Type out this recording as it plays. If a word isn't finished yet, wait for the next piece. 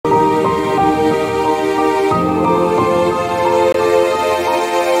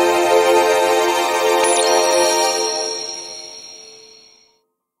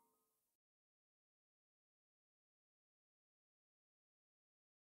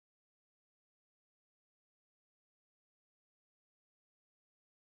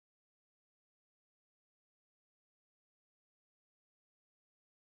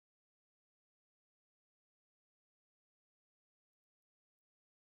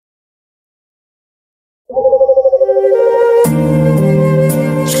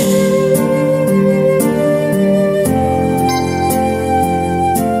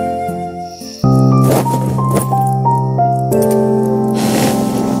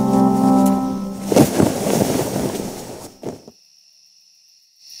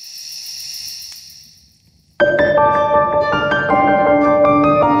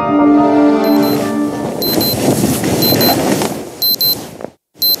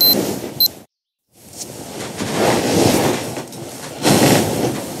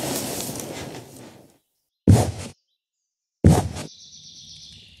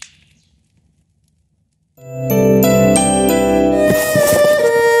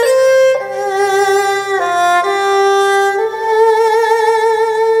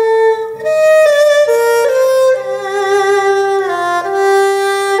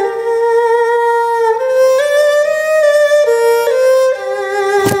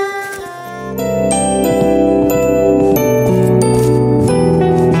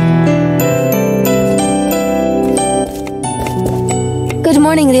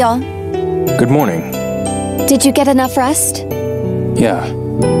Good morning. Did you get enough rest? Yeah.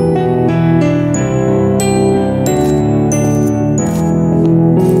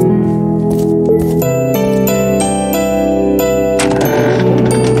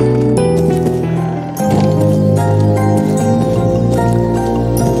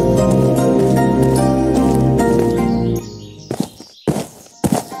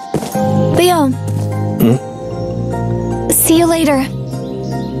 Leo. See you later.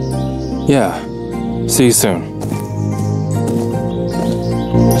 Yeah. See you soon.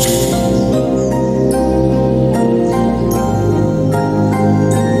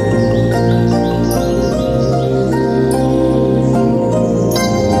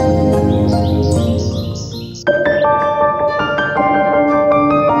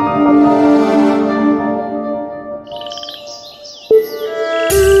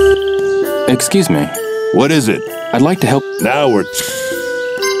 Excuse me. What is it? I'd like to help. Now we're...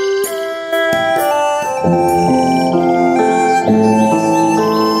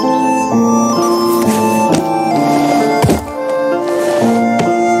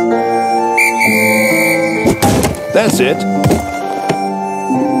 That's it.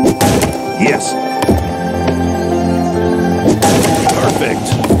 Yes. Perfect.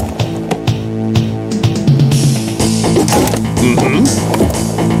 Mm-hmm.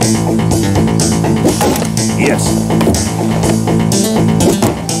 Yes.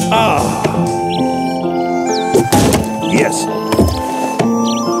 Ah. Yes.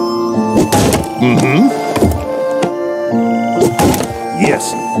 Mm-hmm.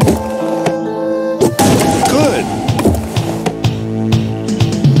 Yes. Good.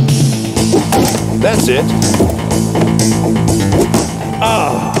 That's it.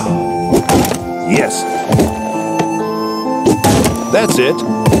 Ah. Yes. That's it.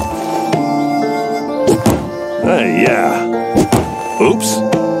 Yeah. Oops.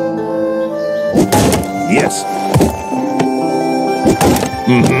 Yes.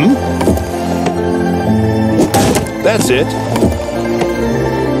 Mm-hmm. That's it.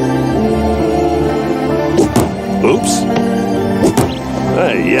 Oops.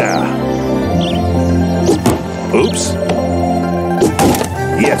 Yeah. Oops.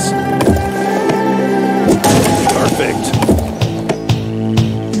 Yes. Perfect.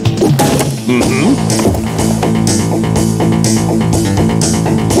 Mm-hmm.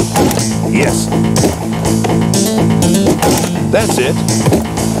 Yes. That's it.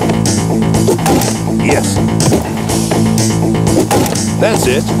 Yes. That's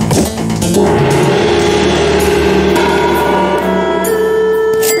it.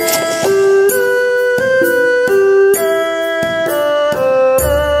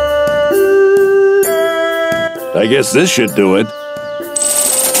 I guess this should do it.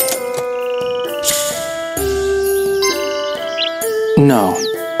 No,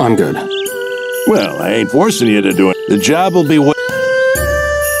 I'm good. Well, I ain't forcing you to do it. The job will be what...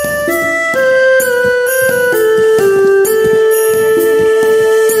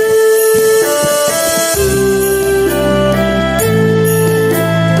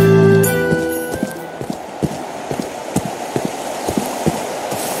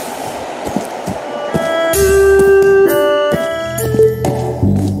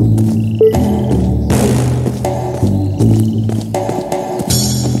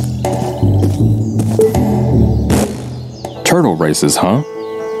 Turtle races, huh?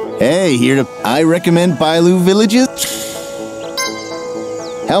 Hey, here to... I recommend Bailu Villages.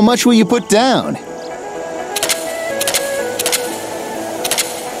 How much will you put down?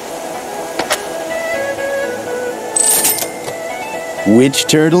 Which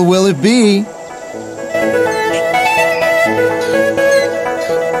turtle will it be?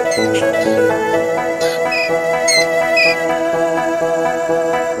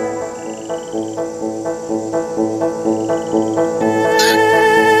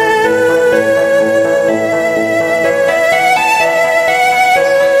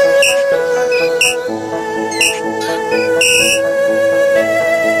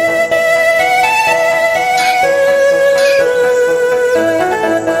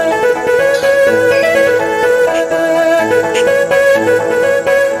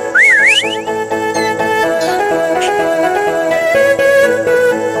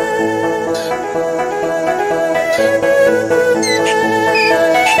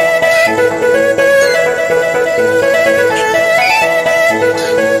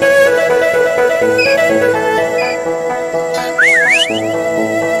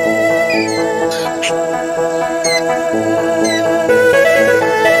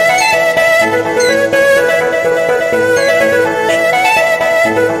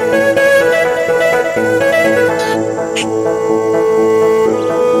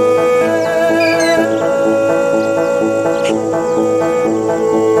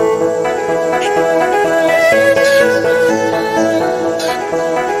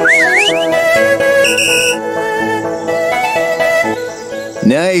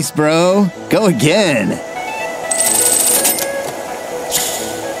 Nice, bro. Go again.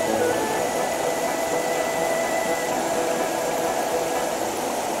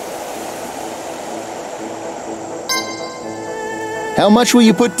 How much will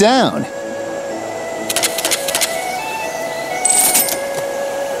you put down?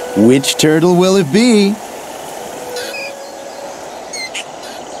 Which turtle will it be?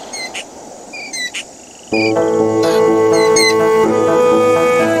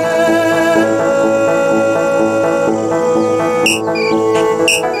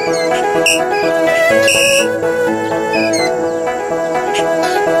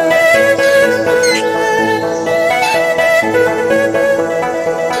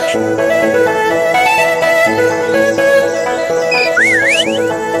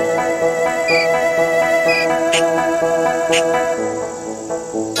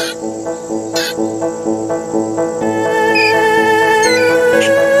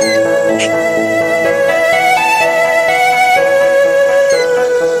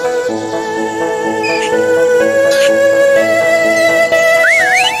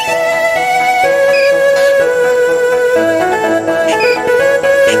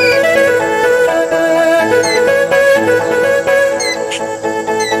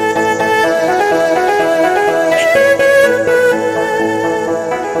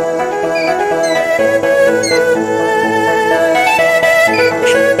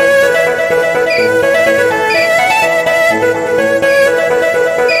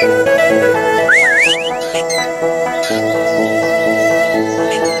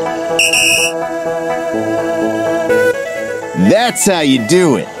 That's how you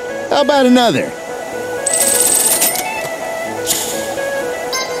do it. How about another?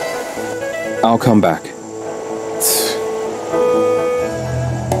 I'll come back.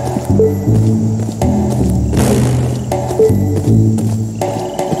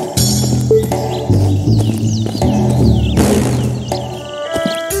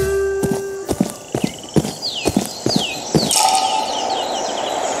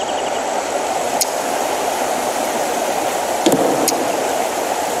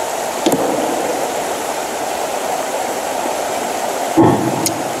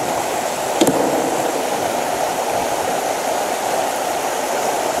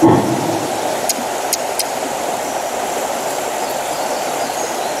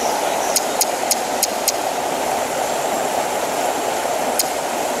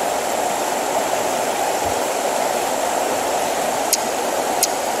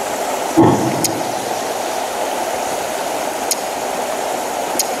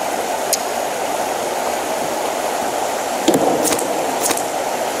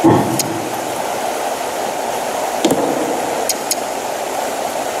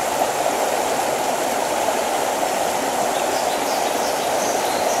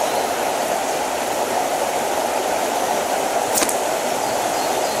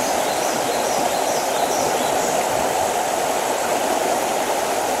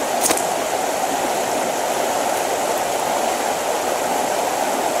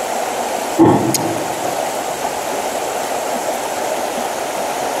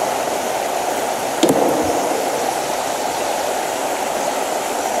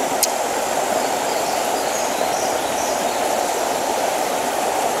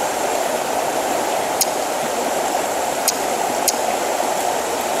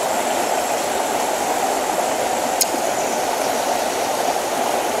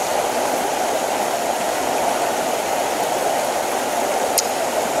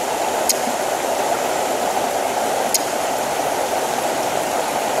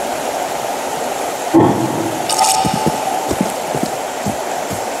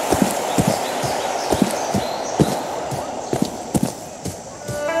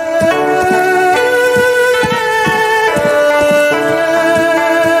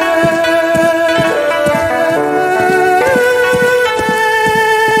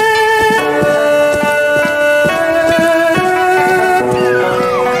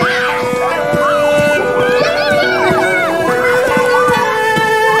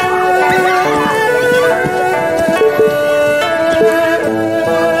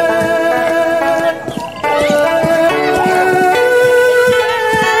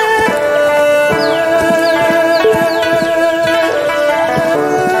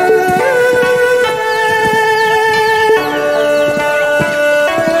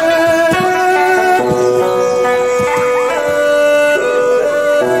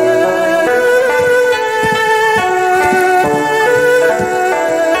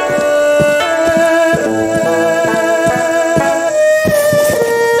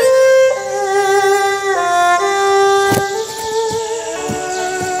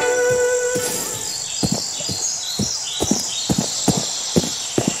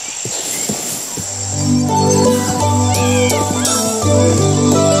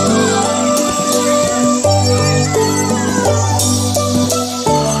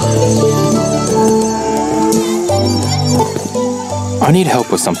 I need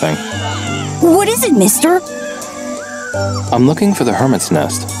help with something. What is it, mister? I'm looking for the hermit's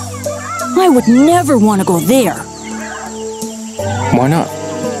nest. I would never want to go there. Why not?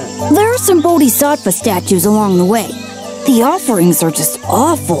 There are some bodhisattva statues along the way. The offerings are just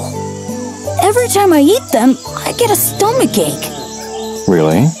awful. Every time I eat them, I get a stomachache.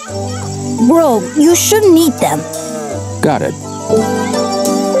 Really? Bro, you shouldn't eat them. Got it.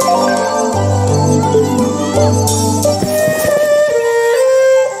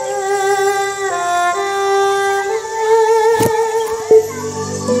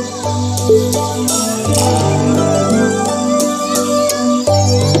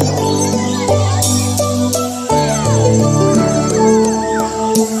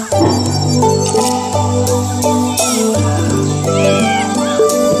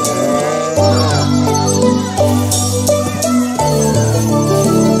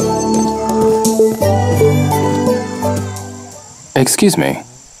 Excuse me.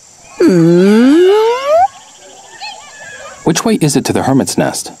 Which way is it to the hermit's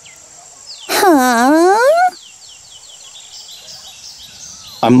nest? Huh?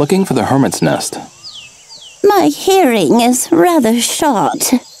 I'm looking for the hermit's nest. My hearing is rather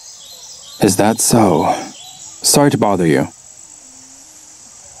short. Is that so? Sorry to bother you.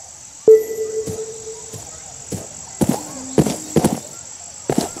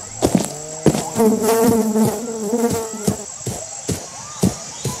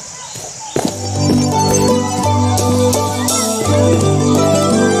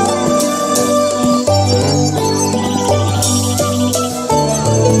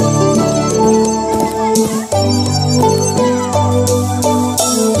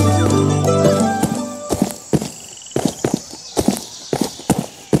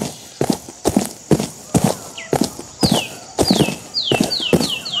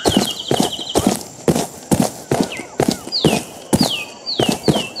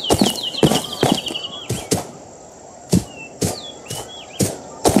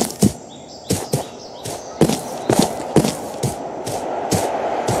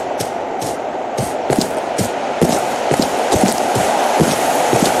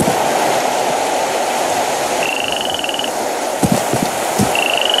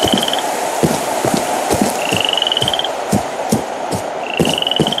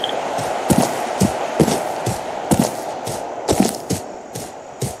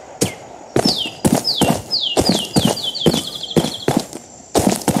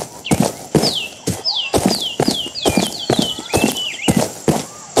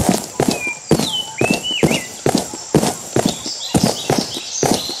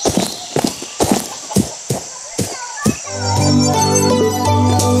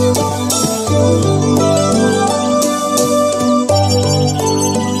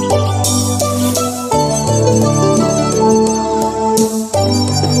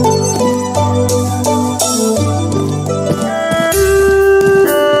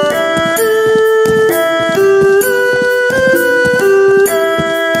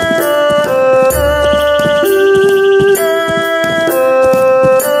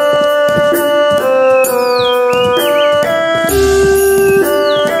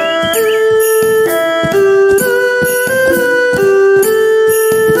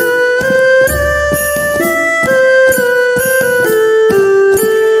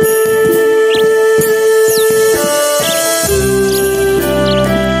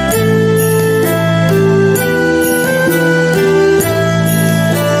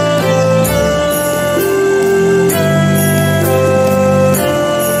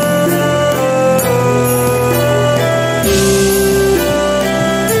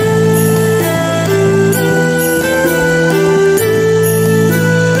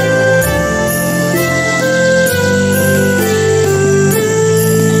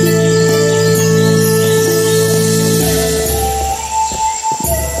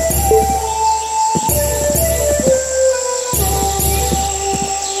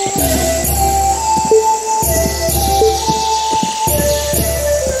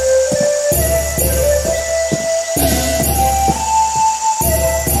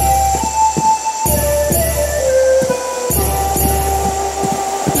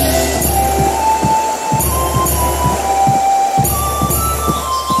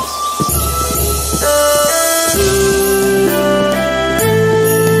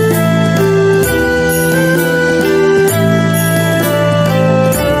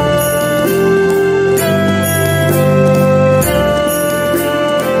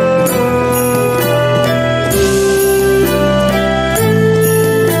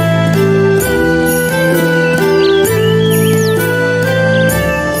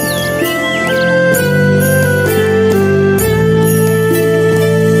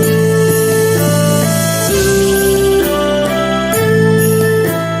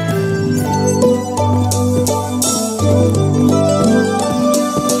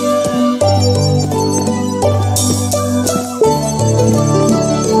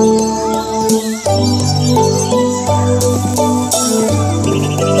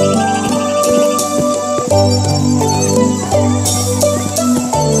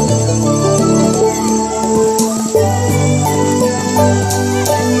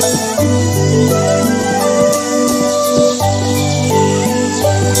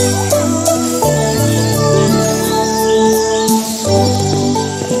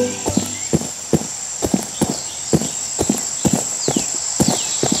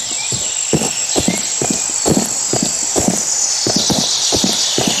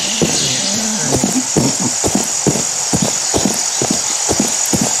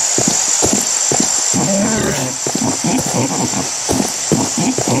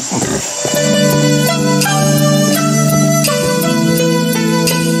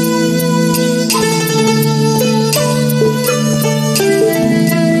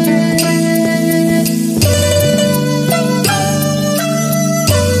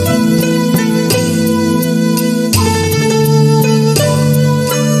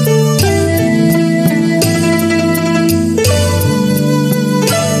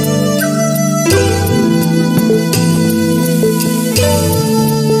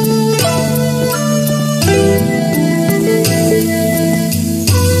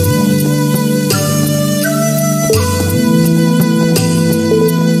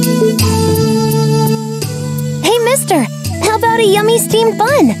 Steamed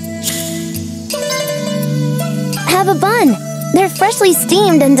bun. Have a bun. They're freshly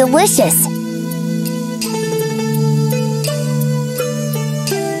steamed and delicious.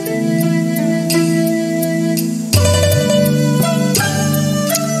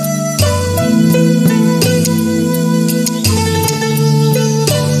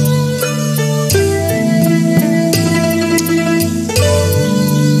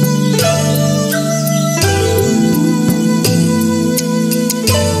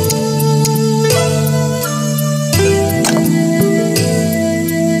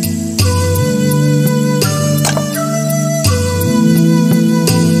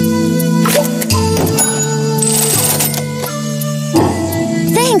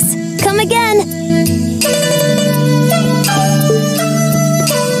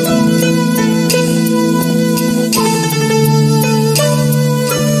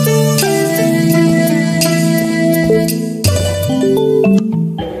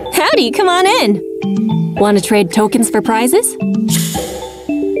 Come on in. Want to trade tokens for prizes?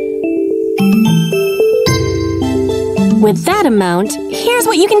 With that amount, here's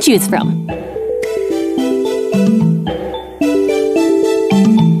what you can choose from.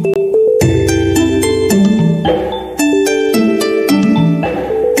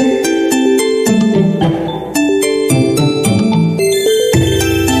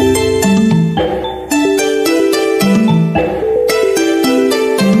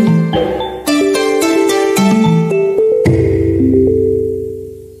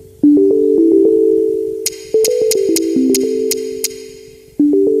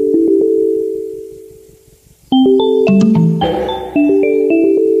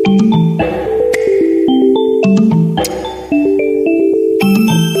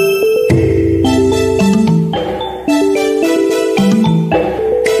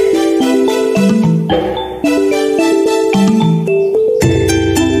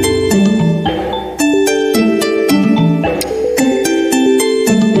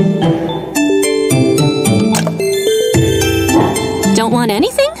 Don't want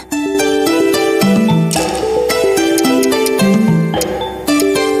anything?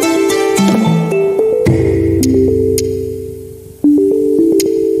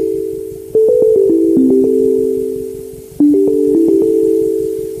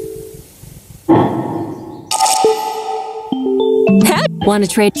 Want to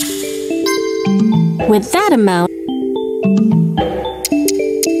trade? With that amount.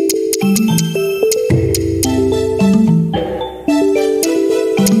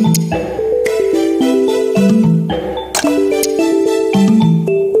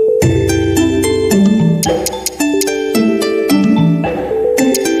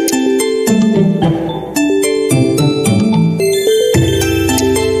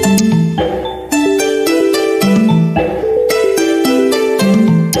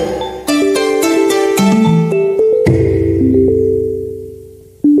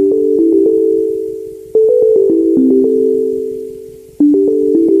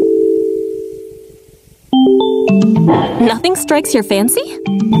 Nothing strikes your fancy?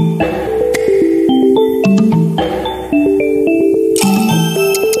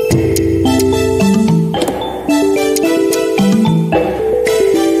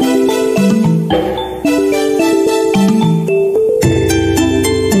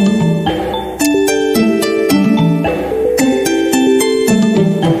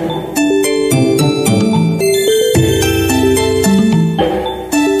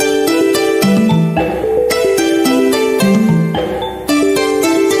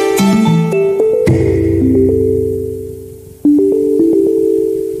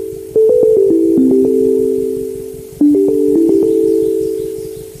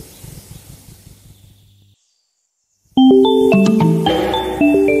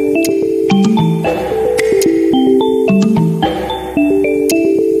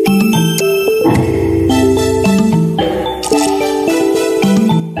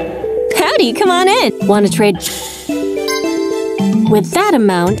 Want to trade? With that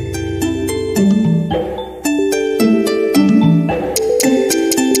amount,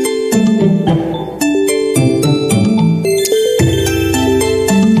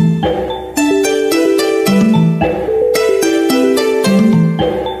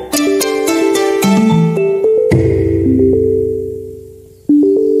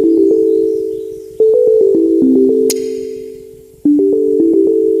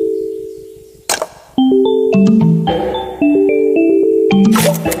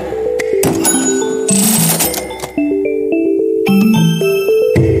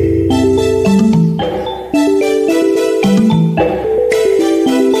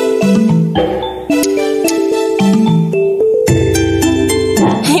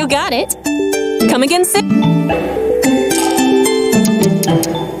 you got it. Come again soon.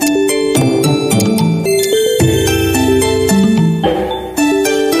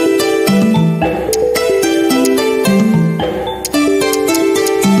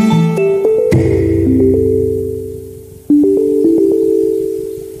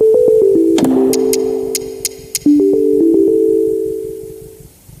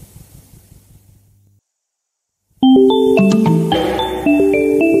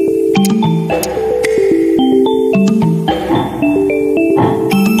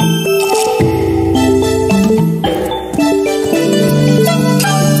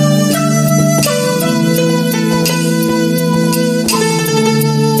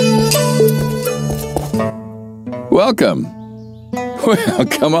 Welcome. Well,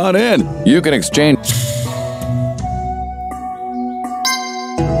 come on in. You can exchange.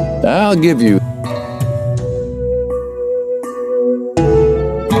 I'll give you.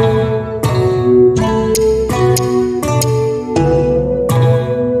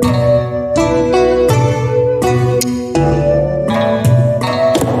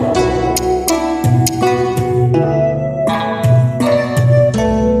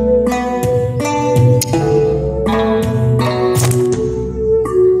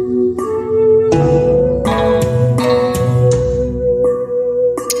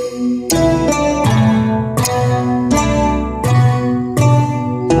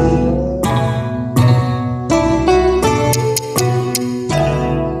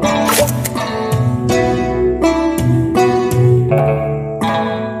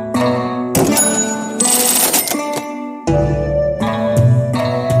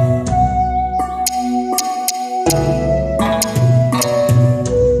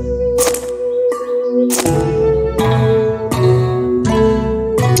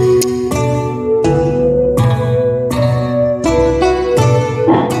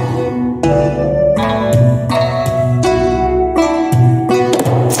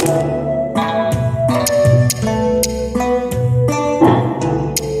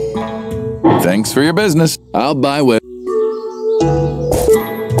 Thanks for your business. I'll buy what.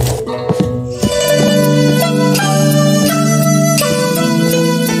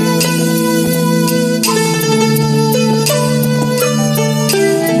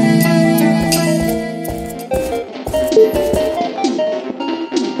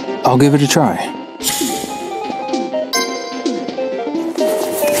 I'll give it a try.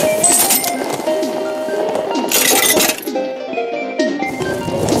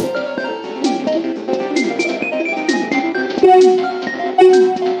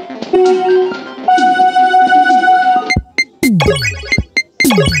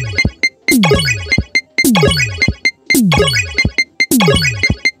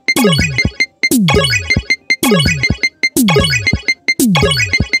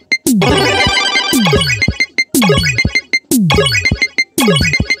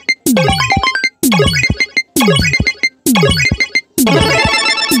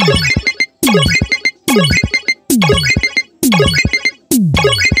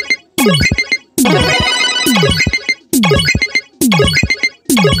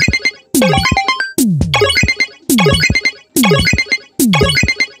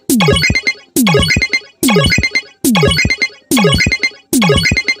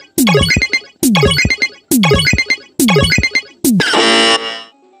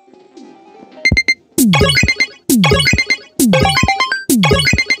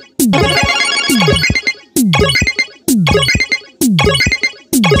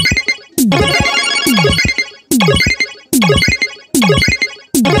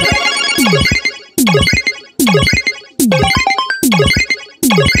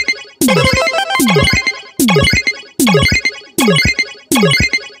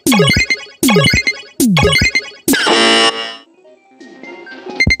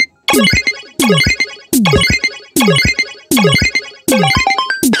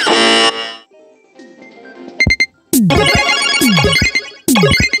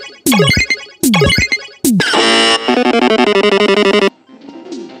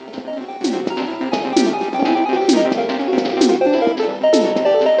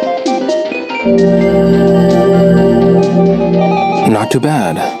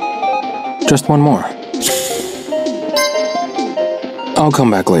 bad. Just one more. I'll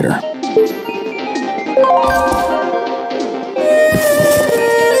come back later.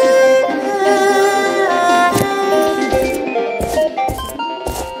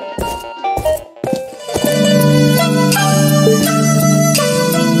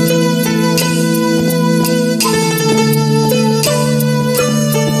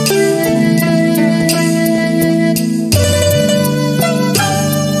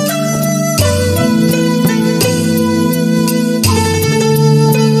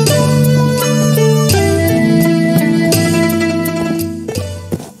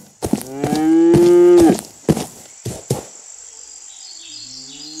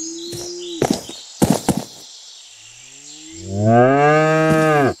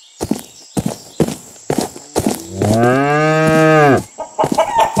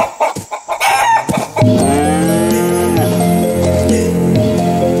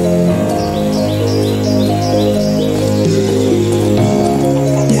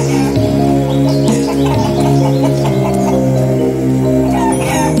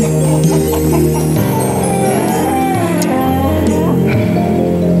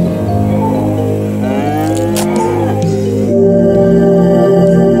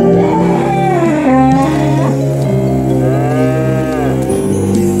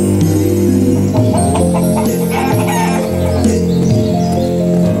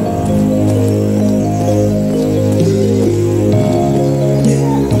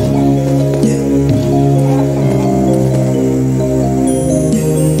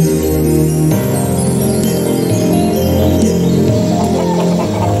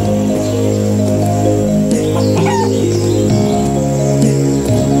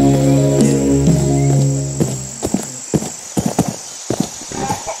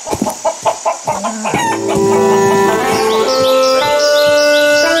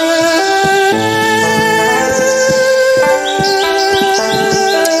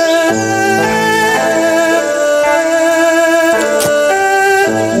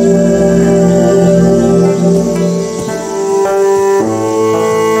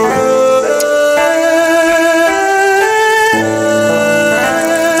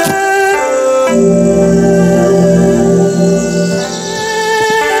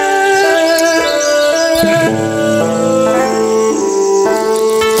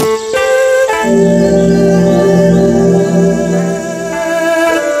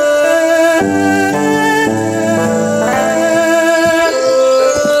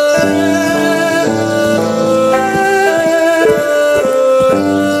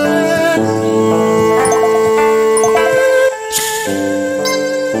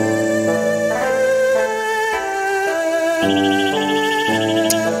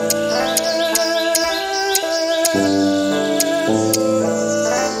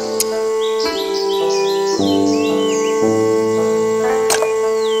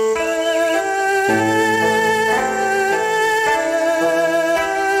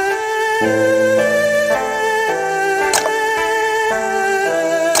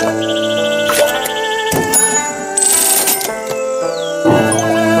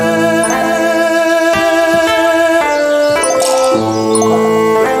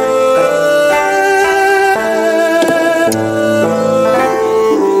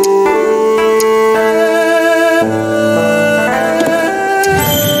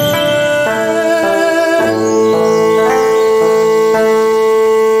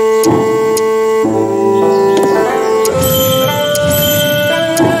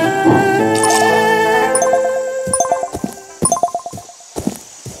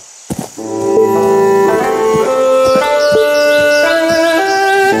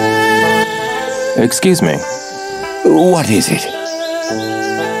 Excuse me. What is it?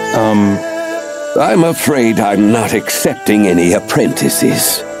 I'm afraid I'm not accepting any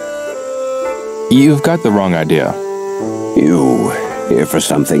apprentices. You've got the wrong idea. You here for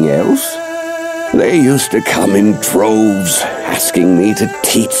something else? They used to come in droves, asking me to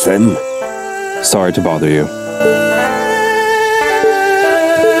teach them. Sorry to bother you.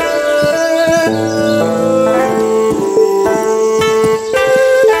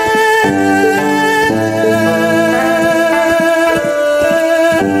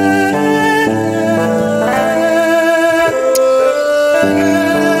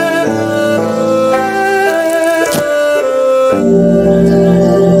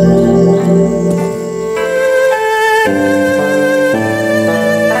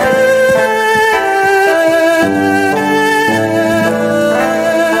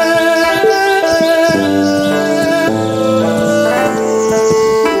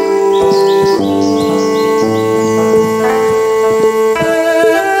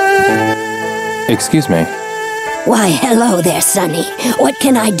 Excuse me. Why, hello there, Sonny. What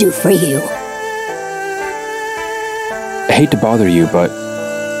can I do for you? Hate to bother you, but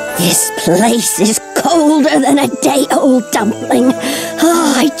This place is colder than a day-old dumpling.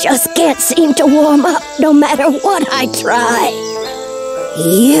 Oh, I just can't seem to warm up no matter what I try.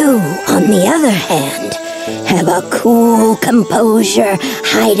 You, on the other hand, have a cool composure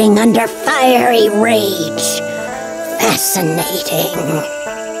hiding under fiery rage. Fascinating.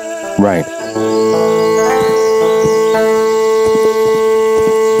 right.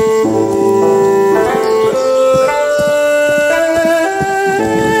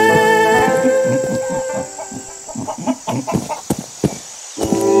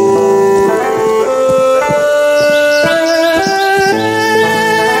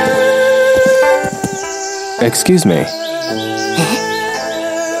 Excuse me.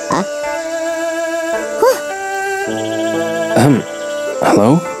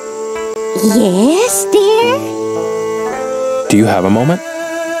 Hello? Yes, dear? Do you have a moment?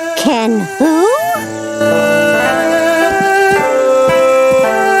 Can who?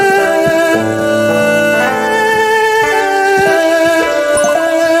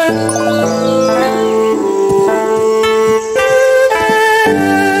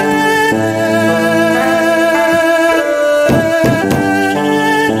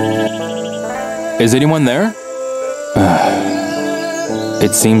 Is anyone there?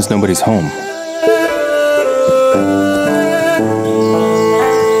 It seems nobody's home.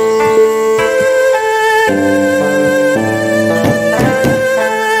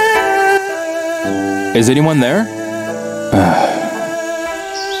 Is anyone there?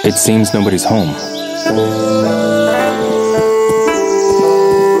 It seems nobody's home.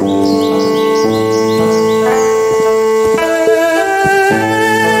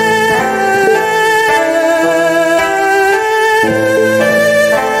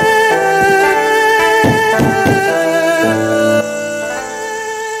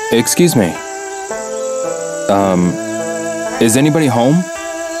 Excuse me. Is anybody home?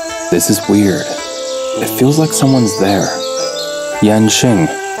 This is weird. It feels like someone's there. Yanxin.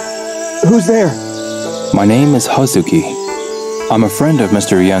 Who's there? My name is Hazuki. I'm a friend of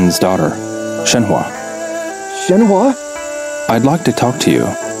Mr. Yan's daughter, Shenhua. Shenhua? I'd like to talk to you.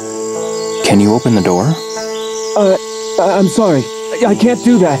 Can you open the door? I'm sorry. I can't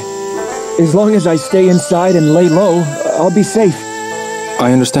do that. As long as I stay inside and lay low, I'll be safe.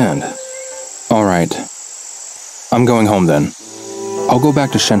 I understand. All right. I'm going home then. I'll go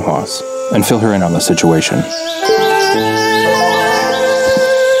back to Shenhua's and fill her in on the situation.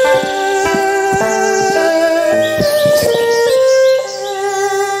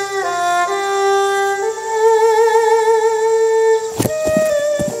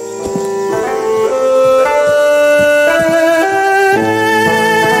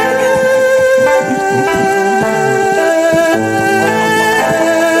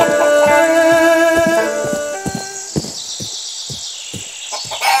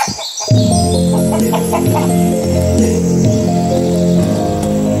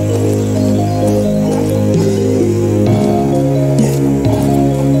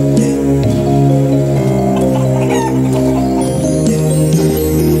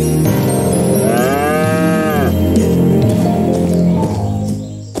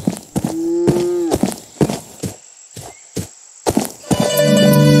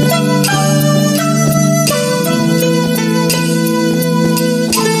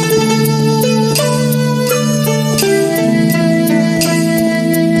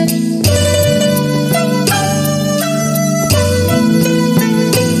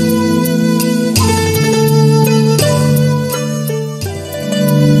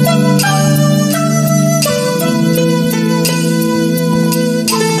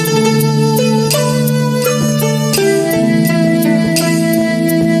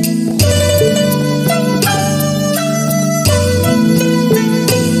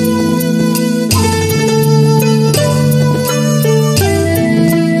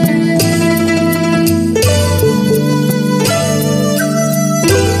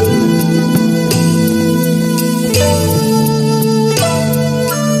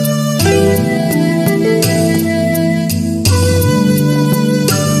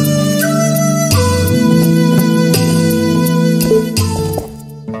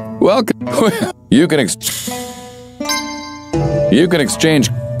 Welcome. You can exchange.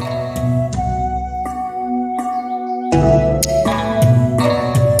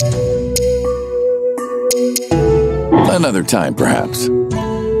 Another time, perhaps.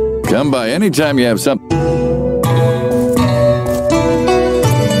 Come by anytime you have something.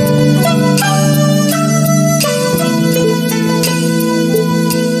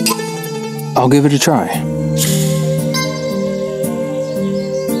 I'll give it a try.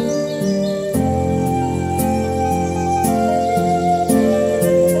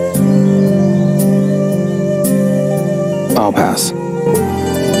 I'll pass.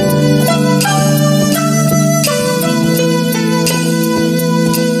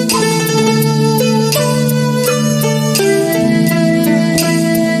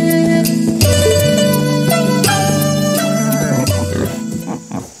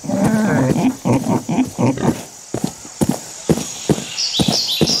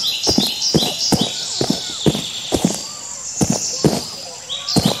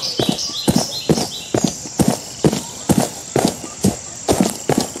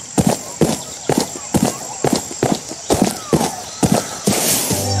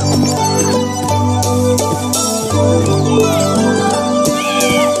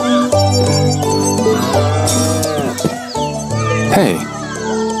 Hey.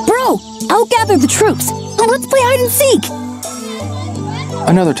 Bro, I'll gather the troops. Let's play hide and seek.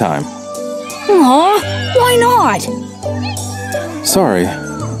 Another time. Aw, why not? Sorry,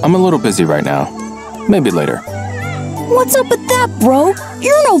 I'm a little busy right now. Maybe later. What's up with that, bro?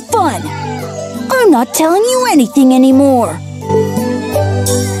 You're no fun. I'm not telling you anything anymore.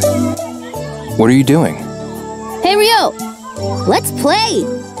 What are you doing? Hey, Rio! Let's play!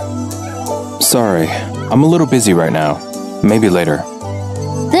 Sorry, I'm a little busy right now. Maybe later.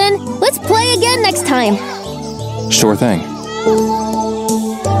 Then, let's play again next time. Sure thing.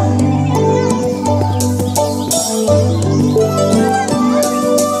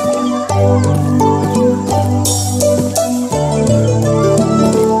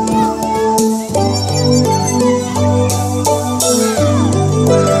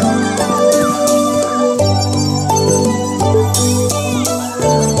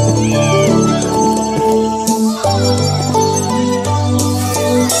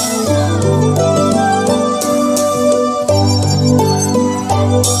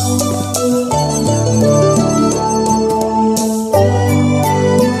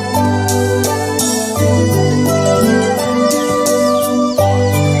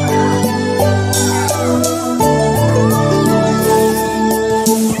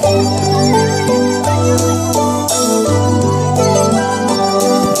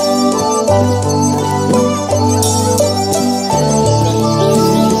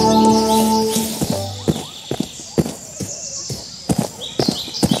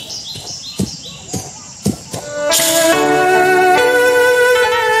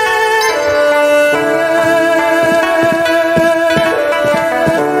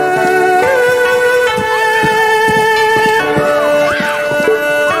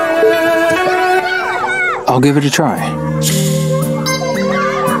 I'll give it a try.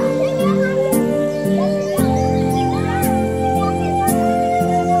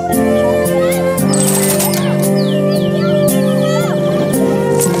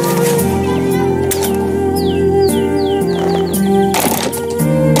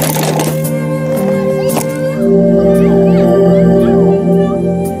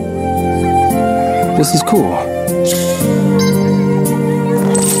 This is cool.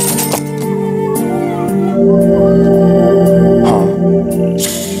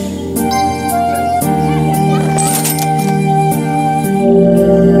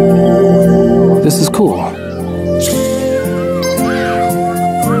 This is cool.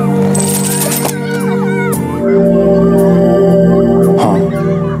 Huh?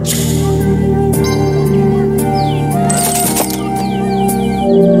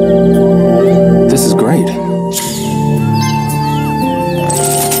 This is great.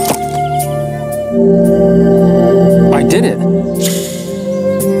 I did it.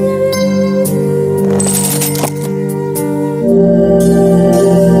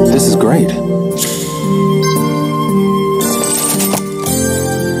 This is great.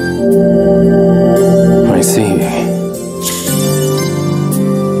 I see.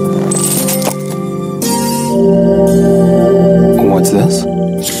 What's this?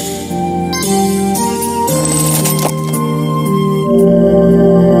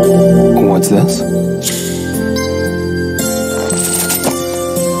 What's this?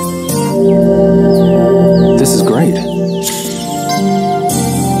 This is great.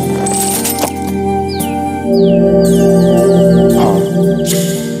 Huh?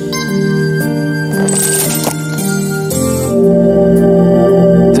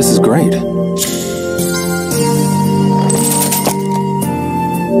 This is great.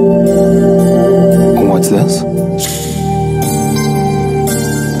 What's this?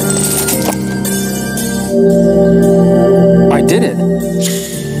 I did it.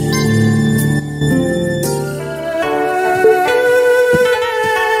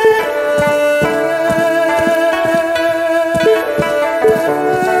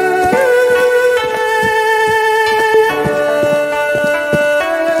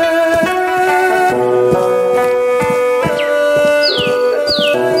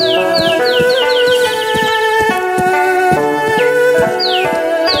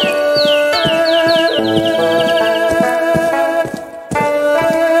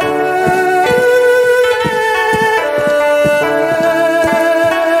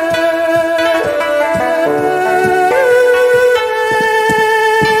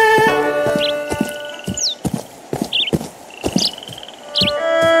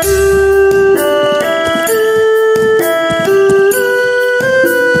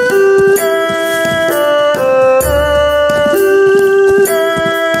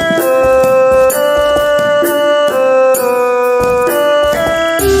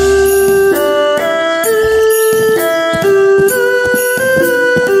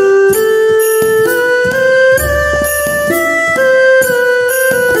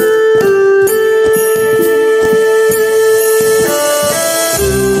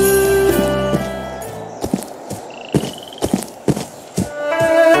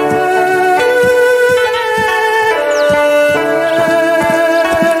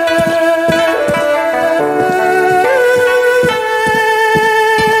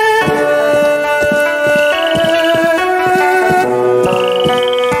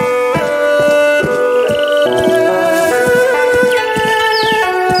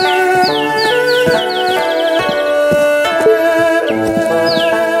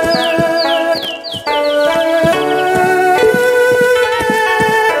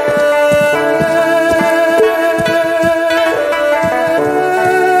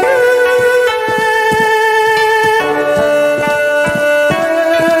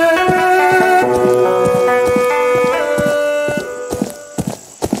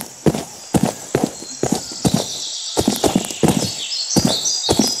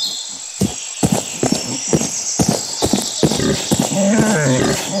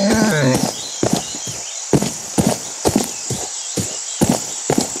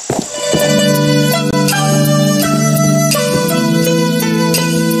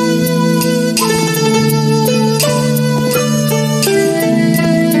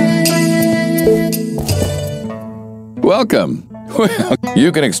 Welcome. Well,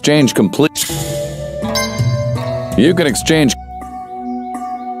 you can exchange complete. You can exchange.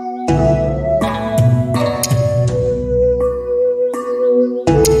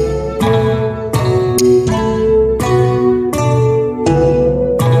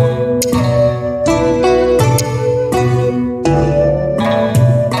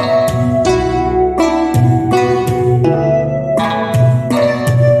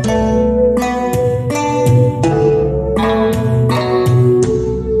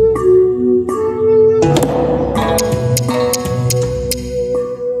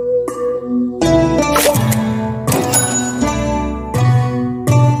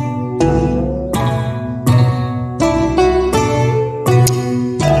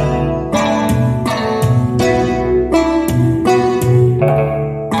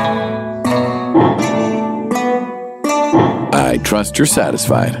 I trust you're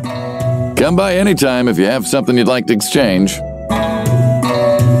satisfied. Come by anytime if you have something you'd like to exchange.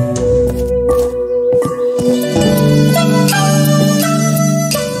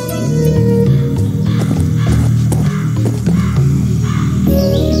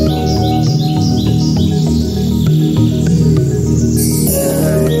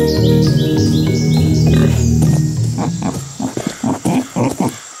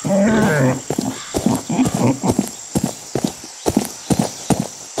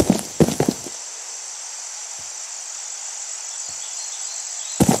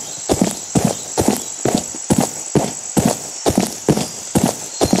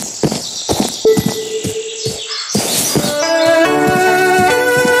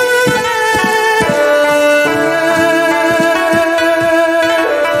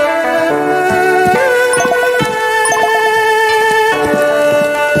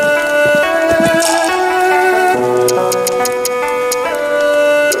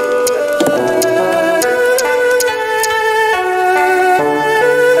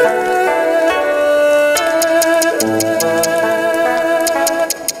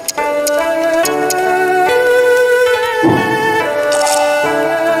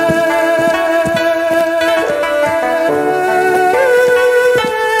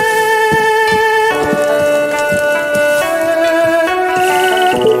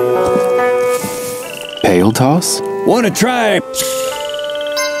 Pail toss? Want to try?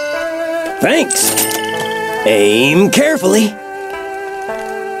 Thanks. Aim carefully.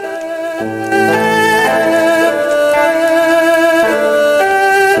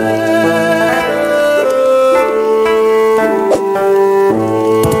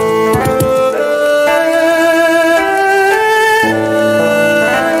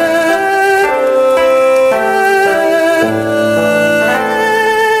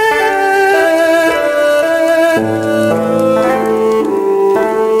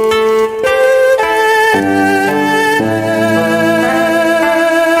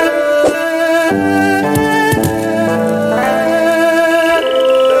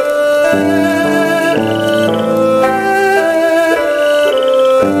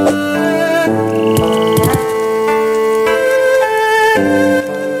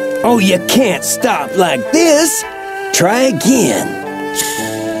 Oh, you can't stop like this. Try again.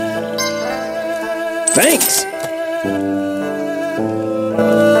 Thanks.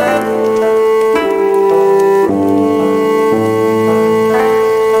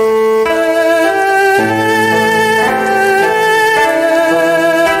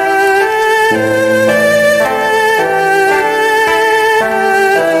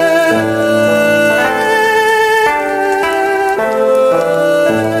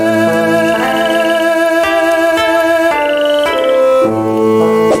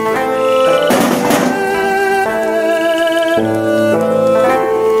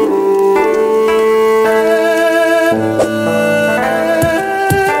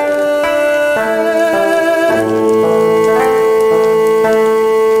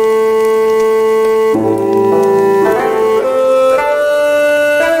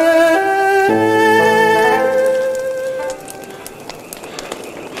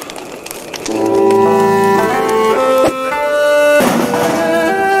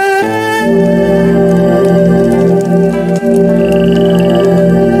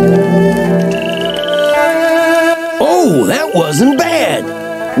 Wasn't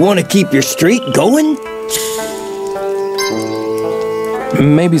bad. Want to keep your streak going?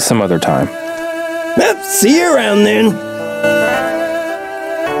 Maybe some other time. Well, see you around then.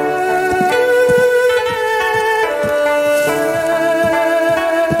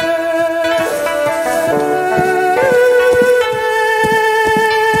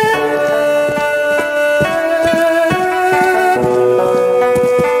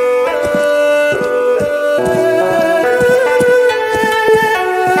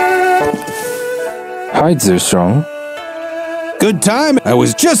 right, Zerstrong. Good time. I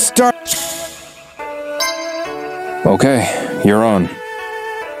was just Okay, you're on.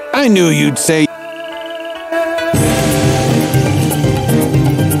 I knew you'd say...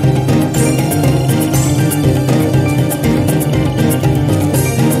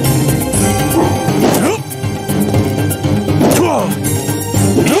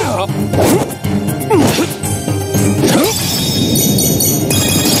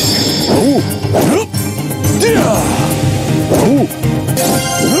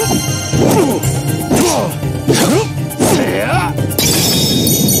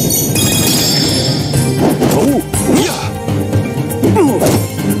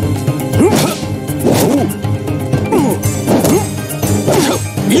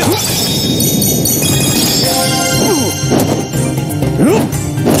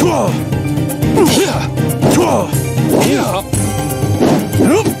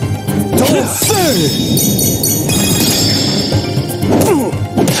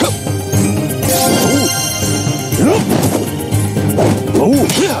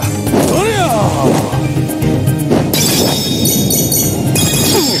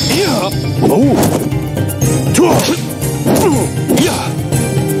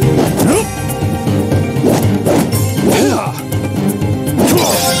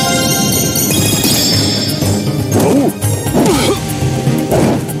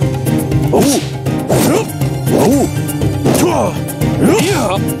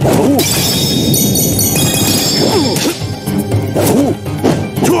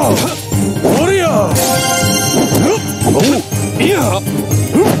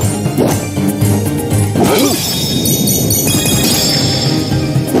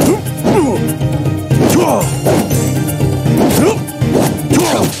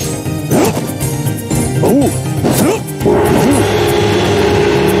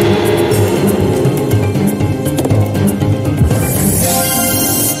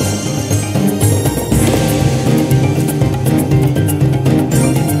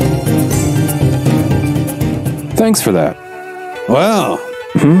 Thanks for that. Well,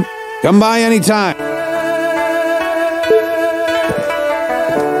 come by anytime.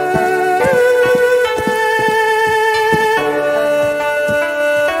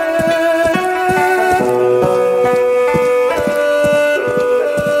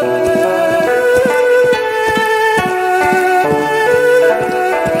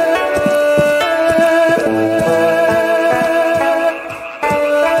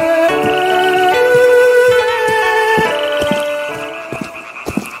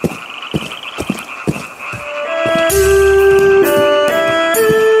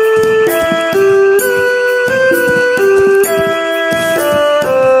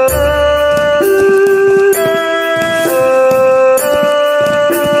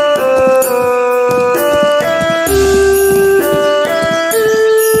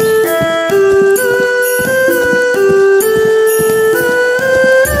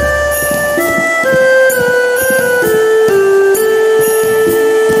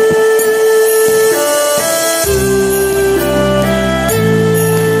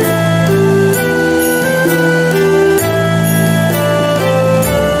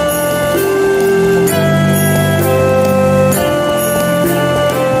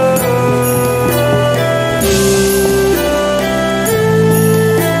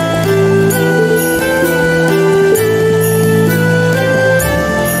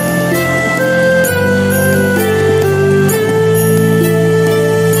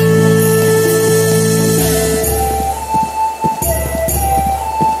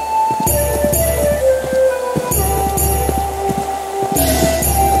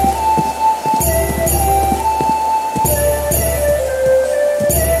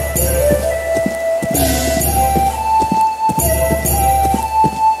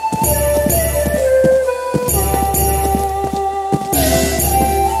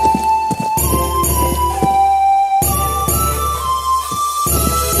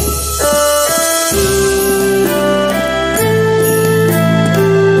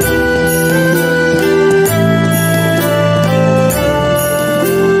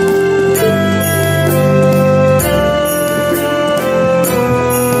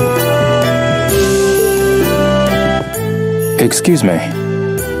 Excuse me.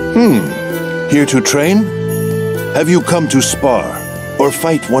 Here to train? Have you come to spar or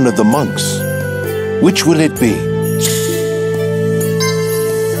fight one of the monks? Which will it be?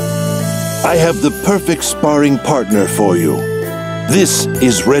 I have the perfect sparring partner for you. This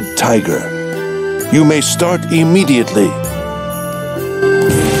is Red Tiger. You may start immediately.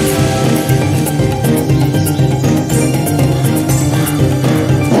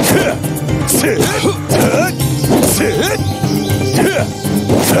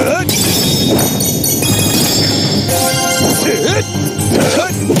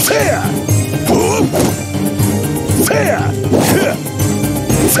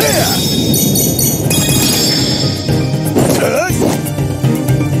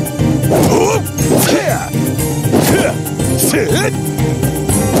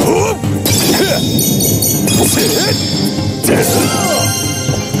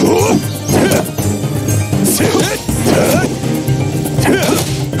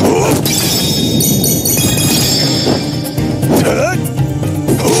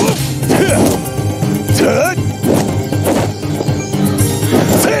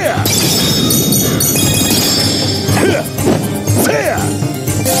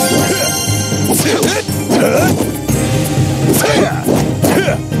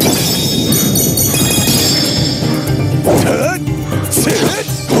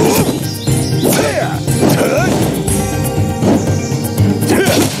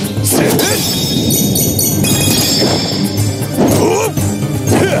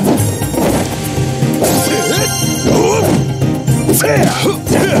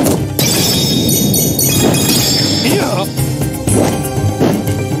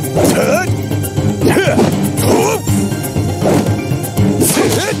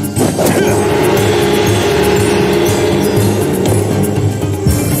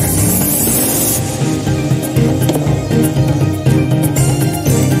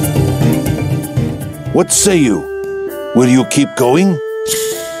 What say you? Will you keep going?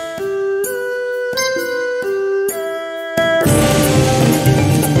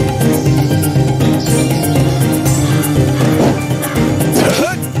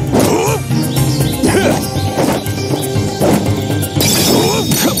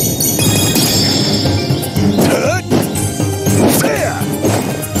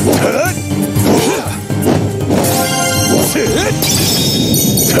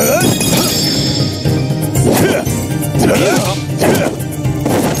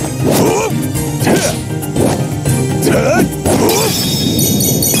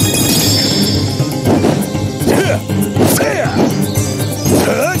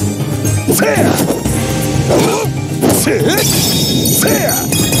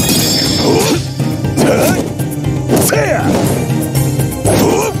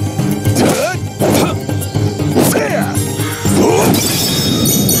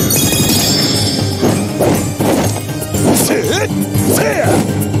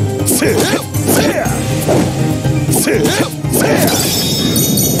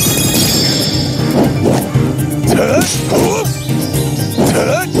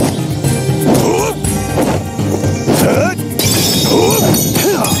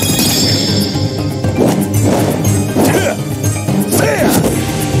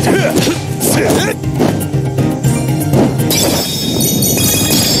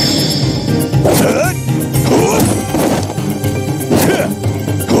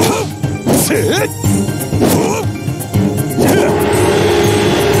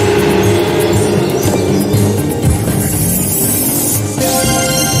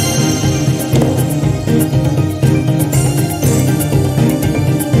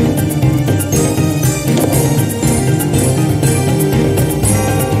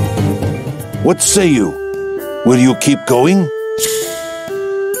 What say you? Will you keep going?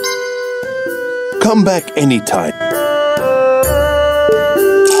 Come back anytime.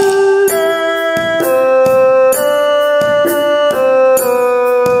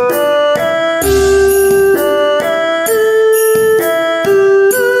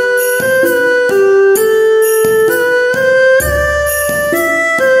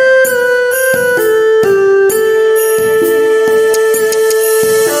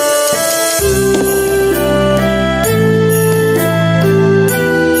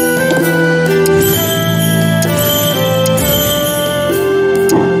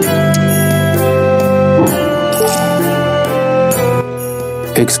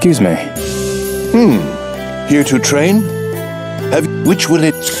 Excuse me. Here to train? Which will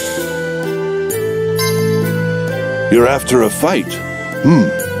it... You're after a fight?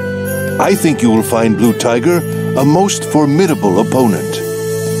 I think you will find Blue Tiger a most formidable opponent.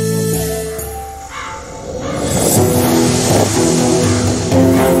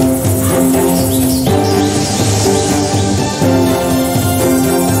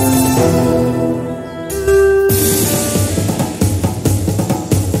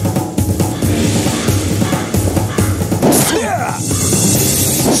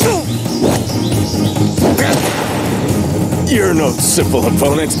 You're no simple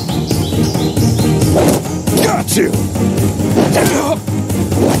opponent. Got you!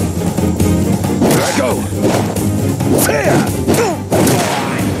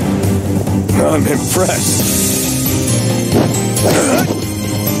 I'm impressed.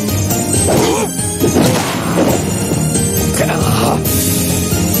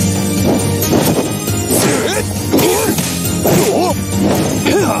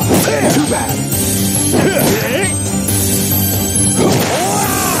 Too bad.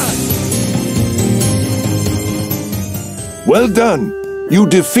 Well done. You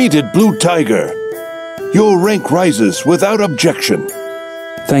defeated Blue Tiger. Your rank rises without objection.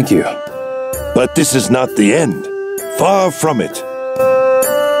 Thank you. But this is not the end. Far from it.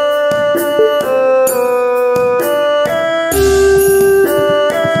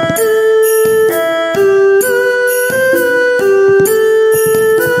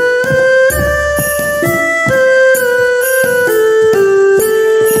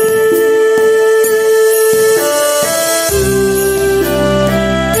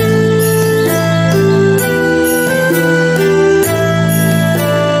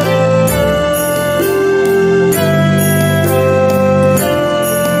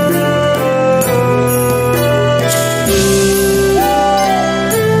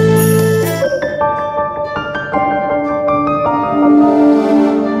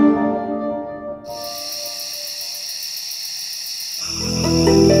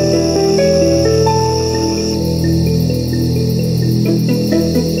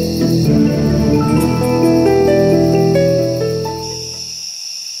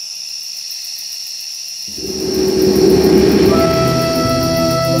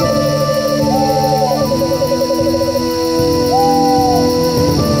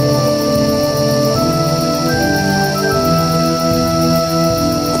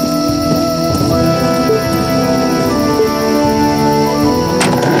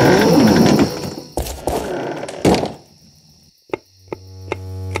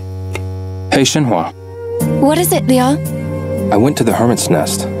 Hey, Shenhua. What is it, Liao? I went to the Hermit's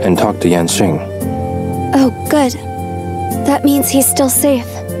Nest and talked to Yanxin. Oh, good. That means he's still safe.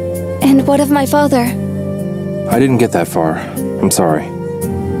 And what of my father? I didn't get that far. I'm sorry.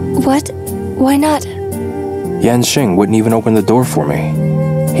 What? Why not? Yanxin wouldn't even open the door for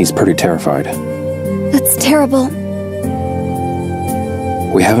me. He's pretty terrified. That's terrible.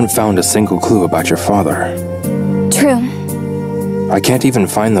 We haven't found a single clue about your father. True. I can't even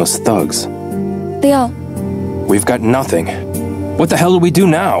find those thugs. Liao. We've got nothing. What the hell do we do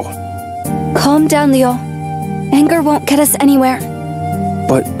now? Calm down, Liao. Anger won't get us anywhere.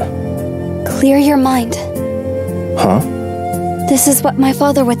 But... Clear your mind. Huh? This is what my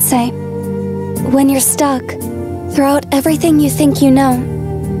father would say. When you're stuck, throw out everything you think you know,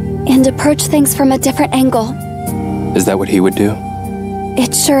 and approach things from a different angle. Is that what he would do?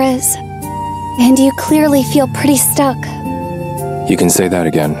 It sure is. And you clearly feel pretty stuck. You can say that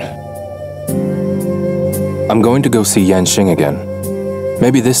again. I'm going to go see Yanxin again.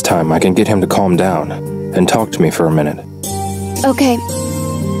 Maybe this time I can get him to calm down and talk to me for a minute. Okay.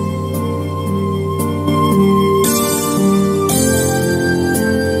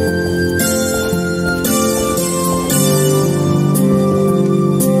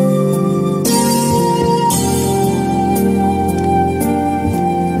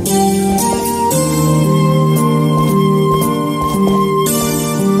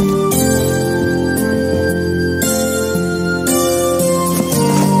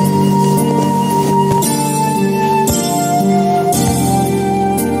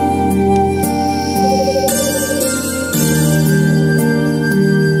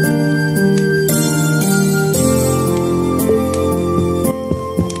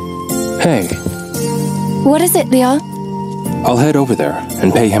 Hey. What is it, Liao? I'll head over there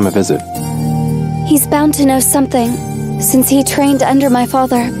and pay him a visit. He's bound to know something, since he trained under my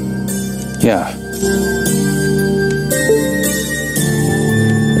father. Yeah.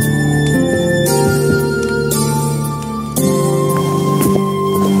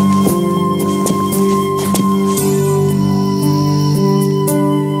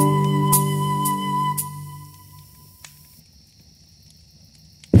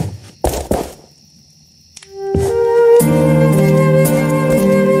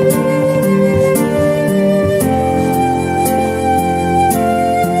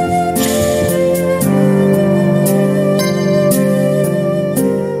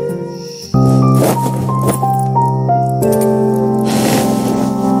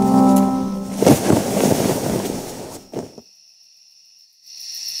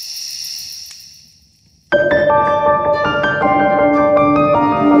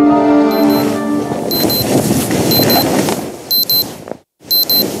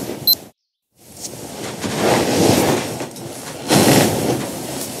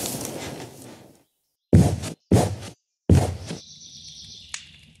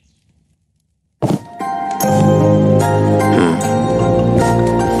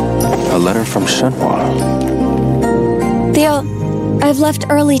 I've left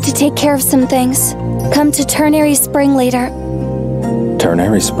early to take care of some things. Come to Ternary Spring later.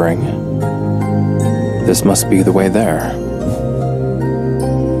 Ternary Spring? This must be the way there.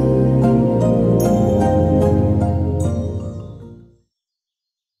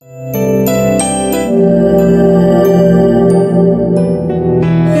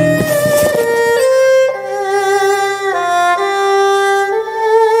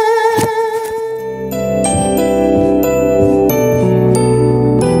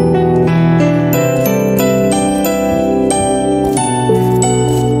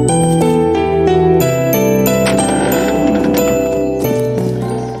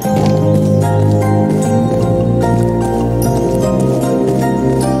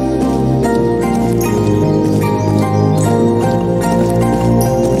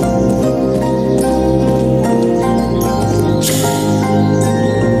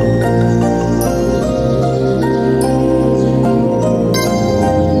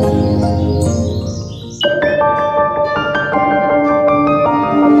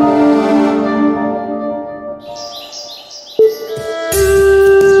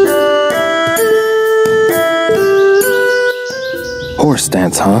 Horse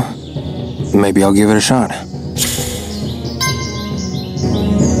dance, huh? Maybe I'll give it a shot.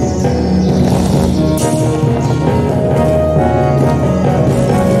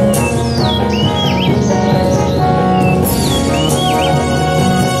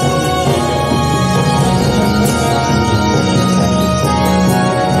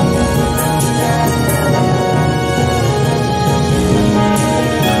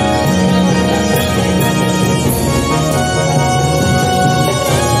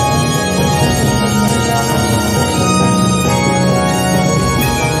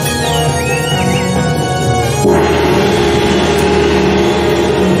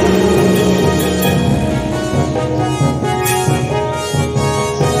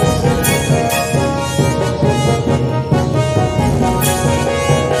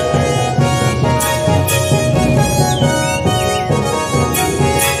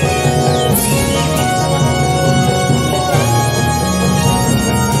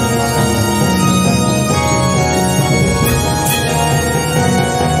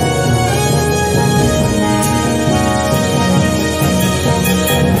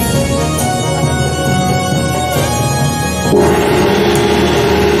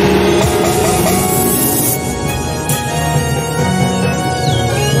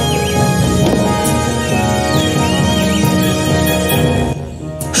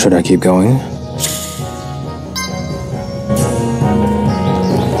 Should I keep going?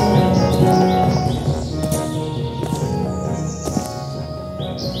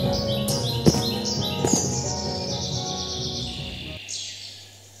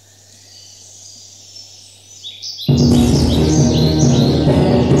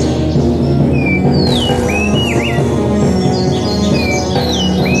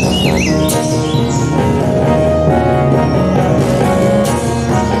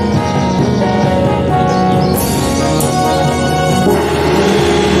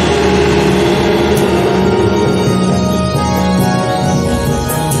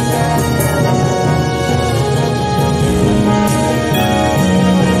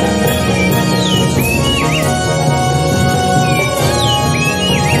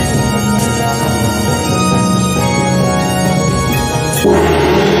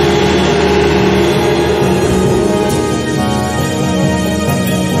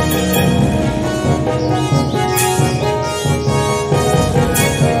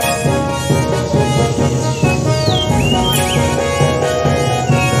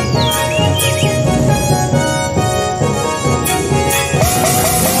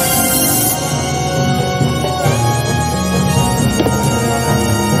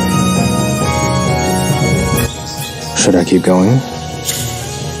 Should I keep going?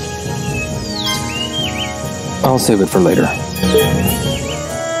 I'll save it for later.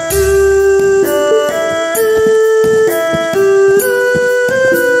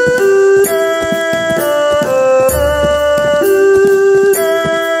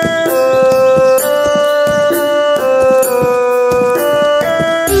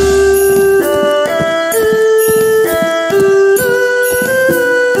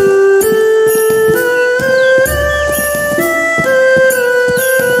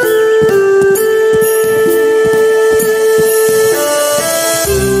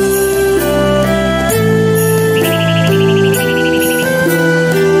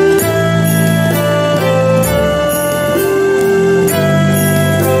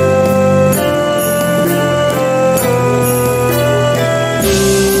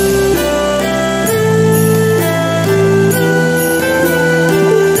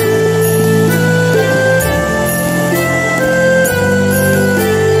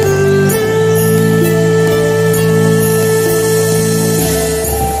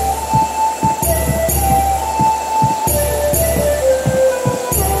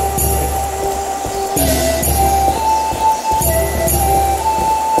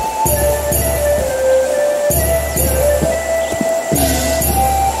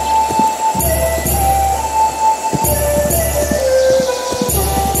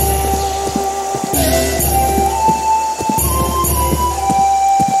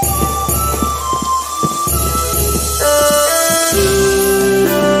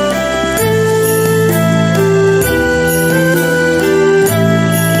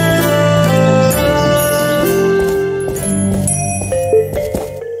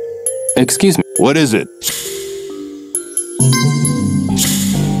 Excuse me. What is it?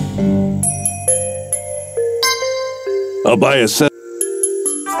 I'll buy a set.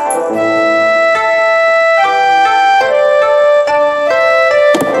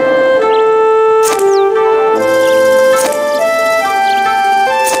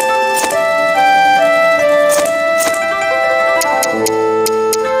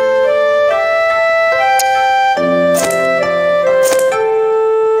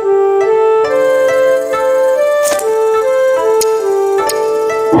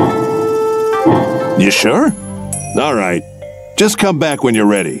 You sure? All right. Just come back when you're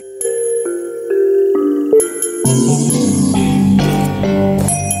ready.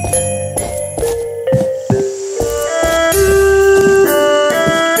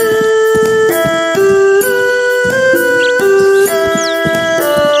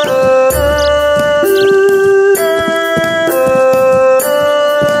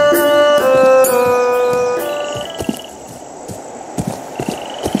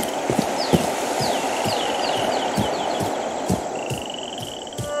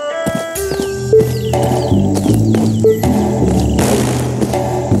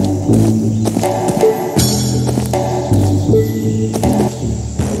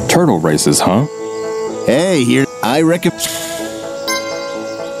 Turtle races, huh? Hey, here, I reckon.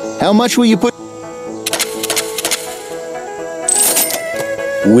 How much will you put?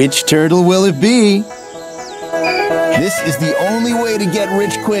 Which turtle will it be? This is the only way to get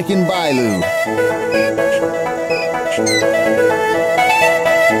rich quick in Bailu.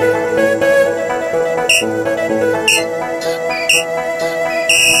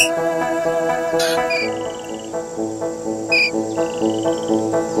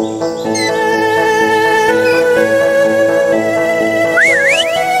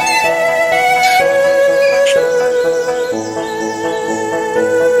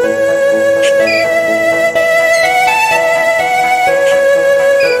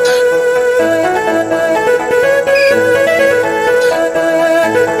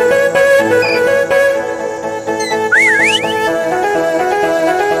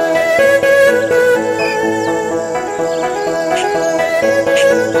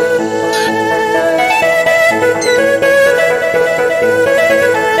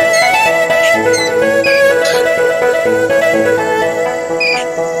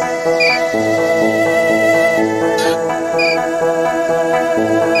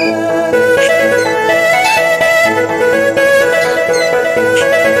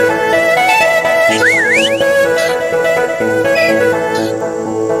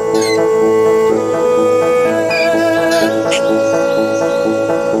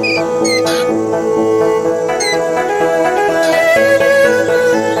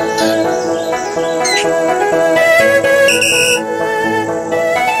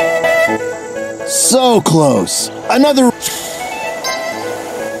 So close. Another.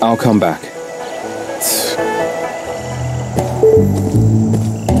 I'll come back.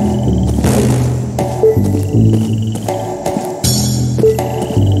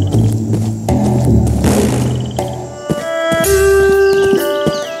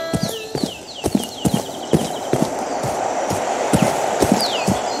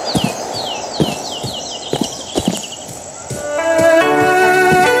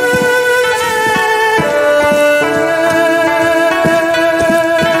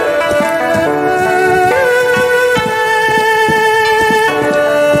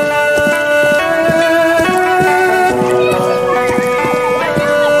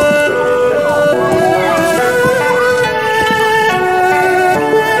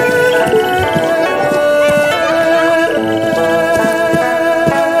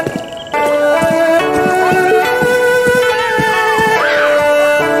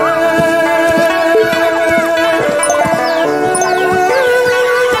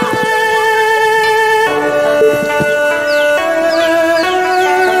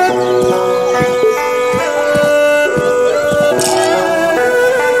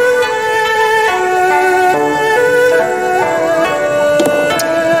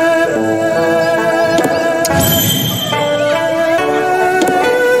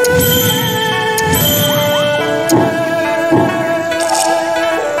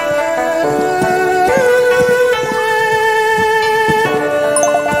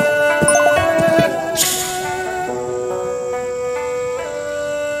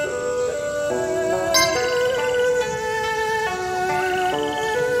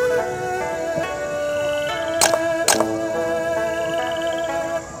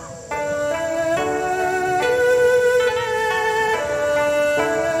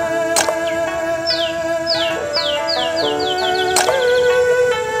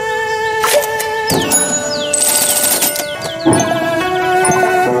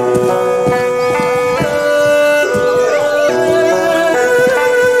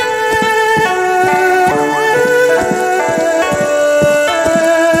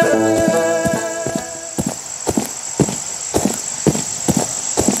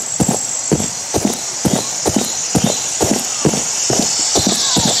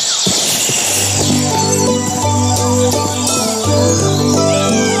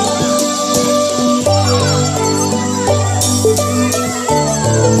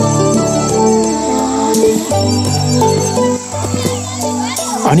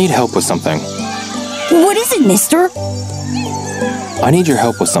 I need help with something. What is it, mister? I need your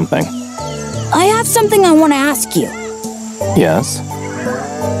help with something. I have something I want to ask you. Yes?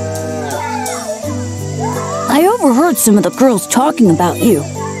 I overheard some of the girls talking about you.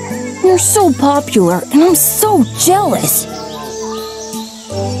 You're so popular, and I'm so jealous.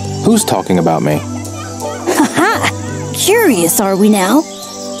 Who's talking about me? Haha! Curious, are we now?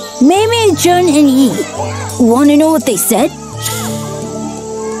 Mei, Jun, and Yi. Want to know what they said?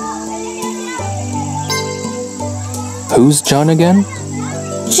 Who's Jun again?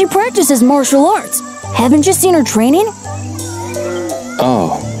 She practices martial arts. Haven't you seen her training?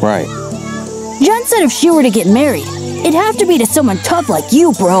 Oh, right. Jun said if she were to get married, it'd have to be to someone tough like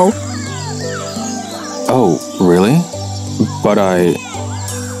you, bro. Oh, really? But I...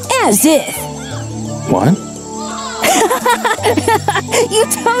 As if. What? You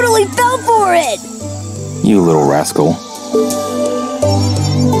totally fell for it! You little rascal.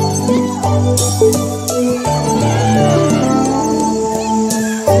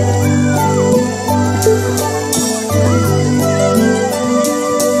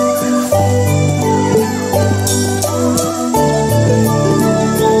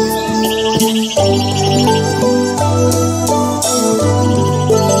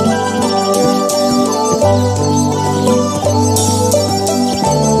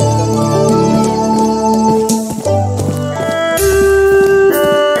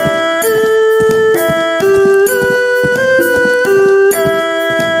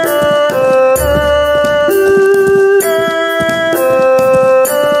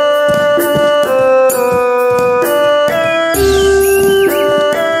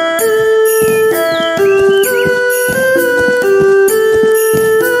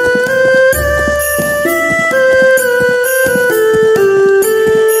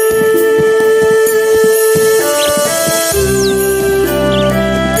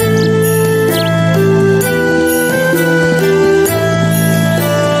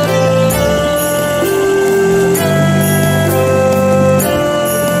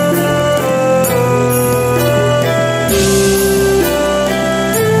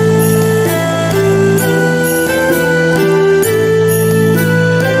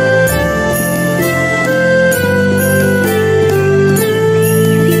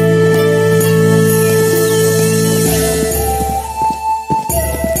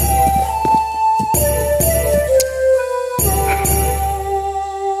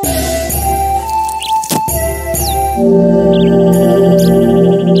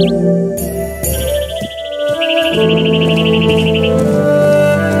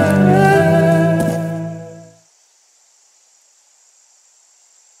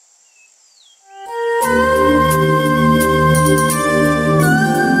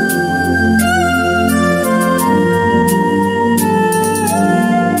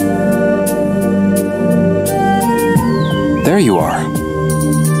 There you are.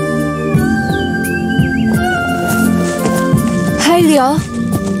 Hi, Liao.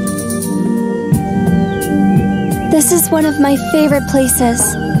 This is one of my favorite places.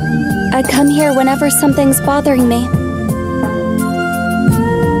 I come here whenever something's bothering me.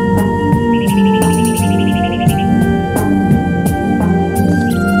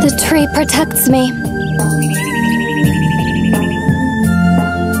 The tree protects me.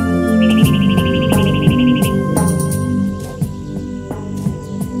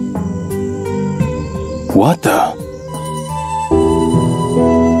 What the?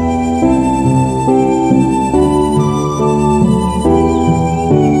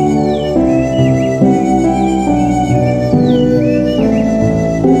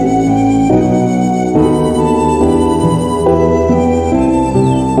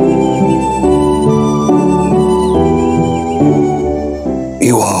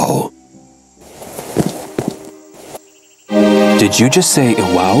 Iwao. Did you just say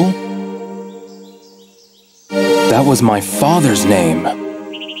Iwao? That was my father's name.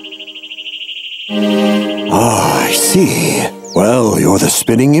 Ah, I see. Well, you're the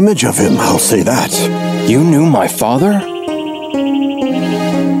spitting image of him, I'll say that. You knew my father?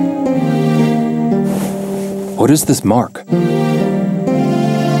 What is this mark?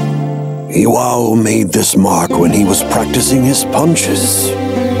 Iwao made this mark when he was practicing his punches.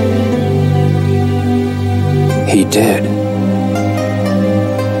 He did.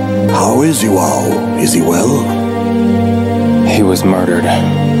 How is Iwao? Is he well? He was murdered.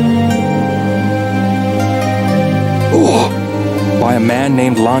 Oh. By a man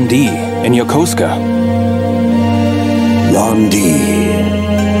named Landi in Yokosuka. Landi.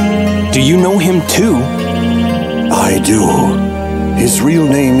 Do you know him too? I do. His real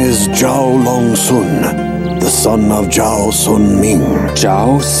name is Zhao Longsun, the son of Zhao Summing.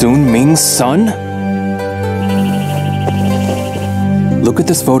 Zhao Summing's son? Look at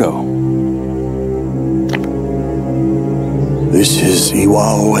this photo. This is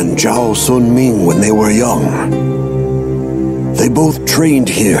Iwao and Zhao Summing when they were young. They both trained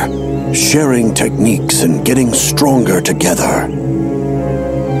here, sharing techniques and getting stronger together.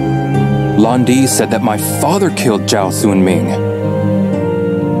 Landi said that my father killed Zhao Summing.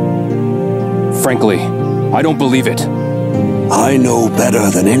 Frankly, I don't believe it. I know better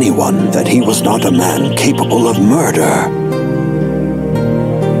than anyone that he was not a man capable of murder.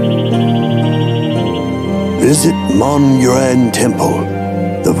 Visit Mon Yuan Temple.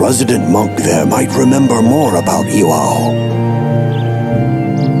 The resident monk there might remember more about Iwao.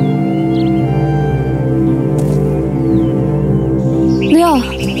 Liao,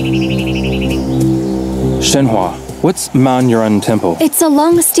 Shenhua, what's Man Yuan Temple? it's a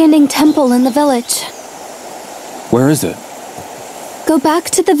long-standing temple in the village. Where is it? Go back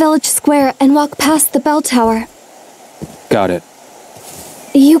to the village square and walk past the bell tower. Got it.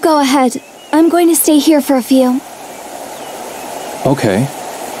 You go ahead. I'm going to stay here for a few. Okay.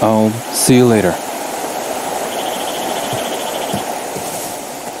 I'll see you later.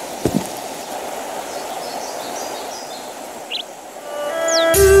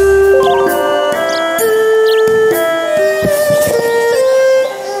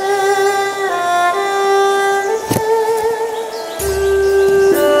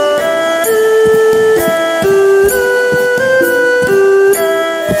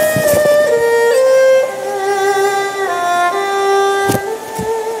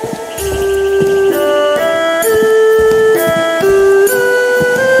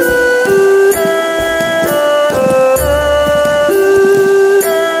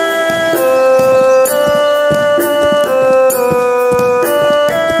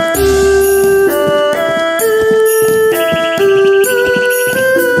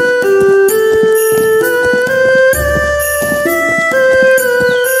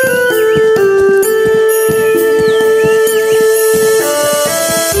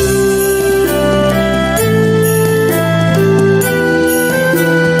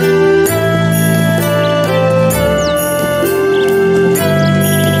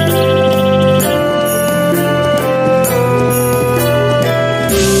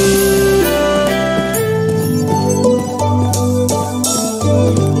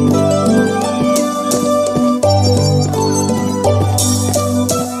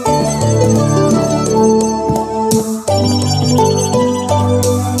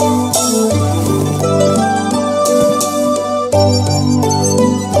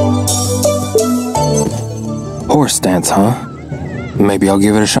 Horse stance, huh? Maybe I'll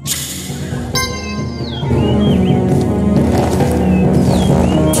give it a shot.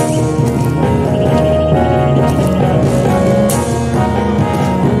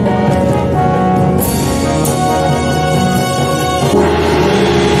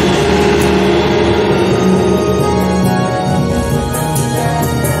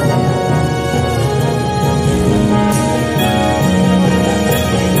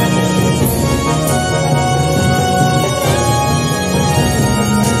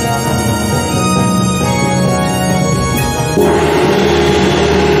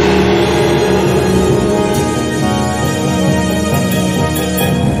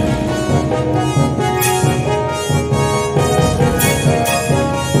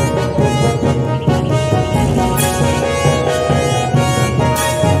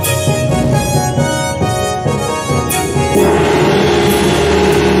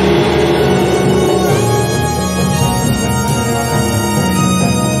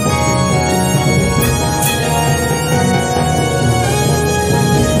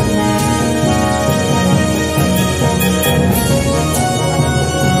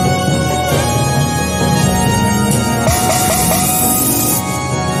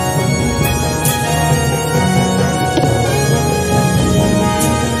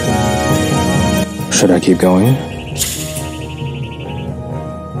 Should I keep going?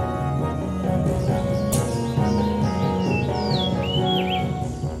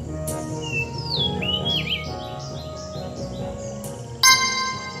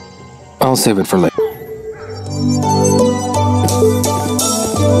 I'll save it for later.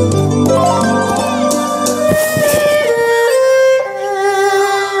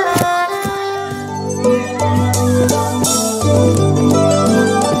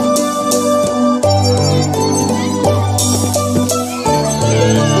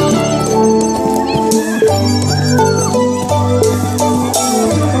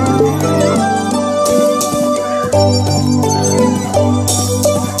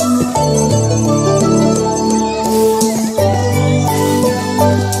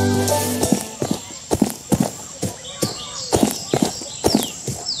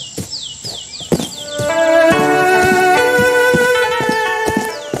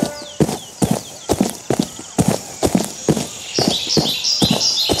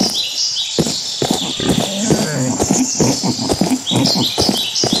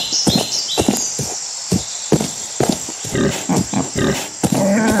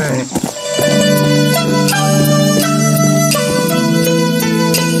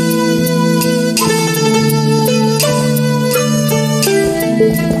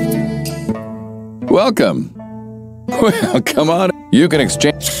 Welcome. Well, come on. You can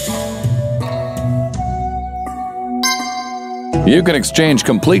exchange. You can exchange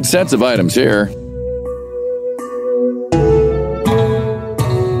complete sets of items here.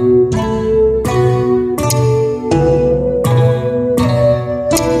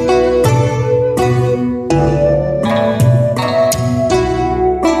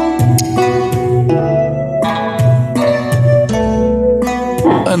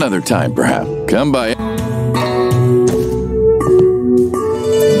 Another time, perhaps. Come by.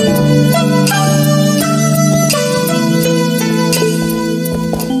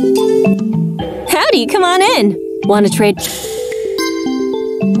 Howdy, come on in. Want to trade?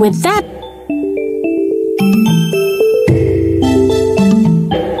 With that.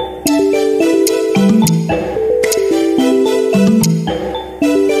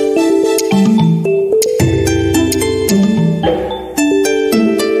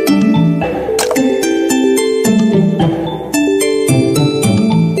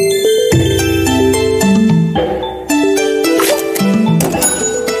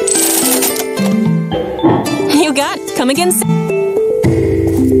 Come again.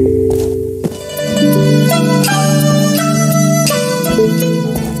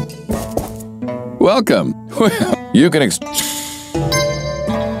 Welcome. Well, you can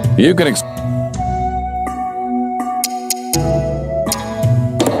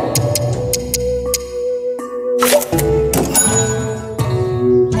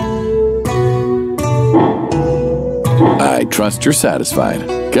I trust you're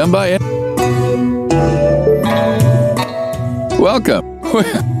satisfied. Come by it. Welcome.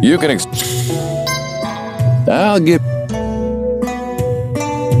 Well, you can I'll give.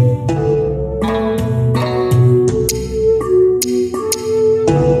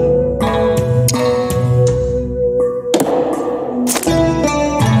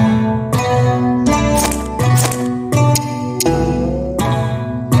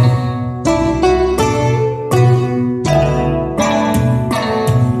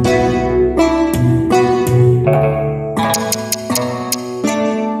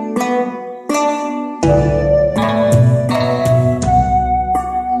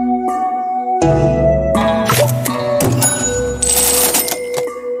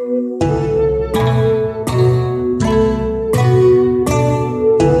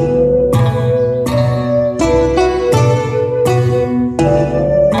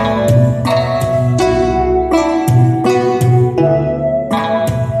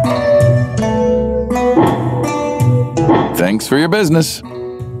 Thanks for your business.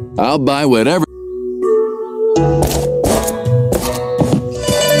 I'll buy whatever.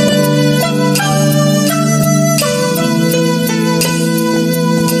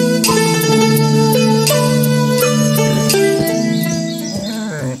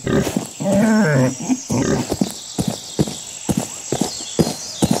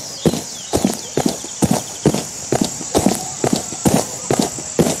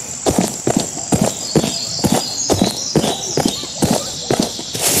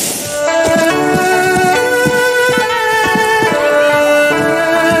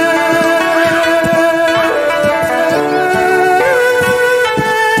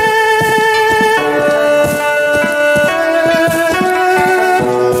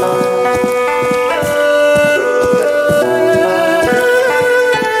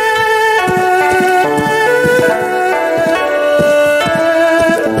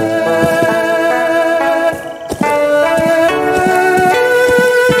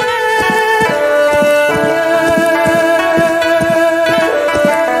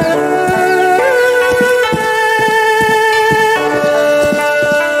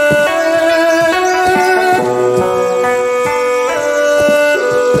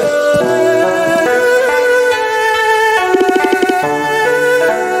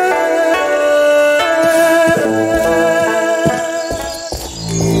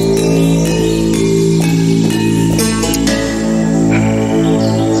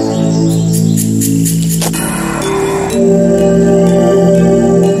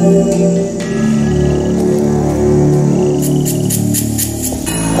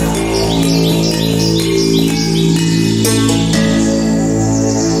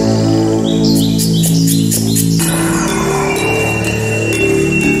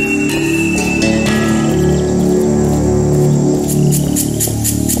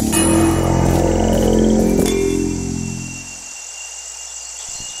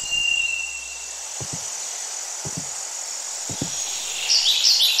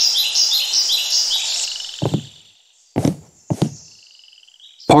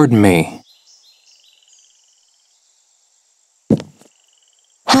 Pardon me.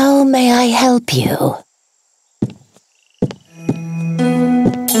 How may I help you?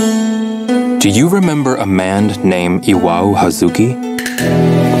 Do you remember a man named Iwao Hazuki?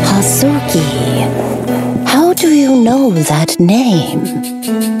 Hazuki? How do you know that name?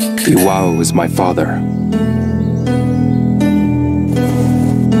 Iwao is my father.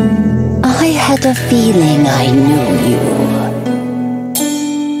 I had a feeling I knew you.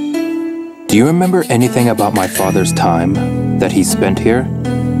 Do you remember anything about my father's time that he spent here,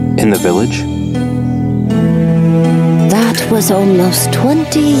 in the village? That was almost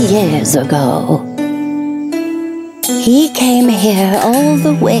 20 years ago. He came here all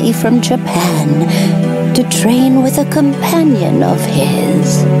the way from Japan to train with a companion of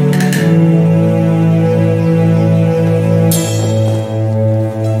his.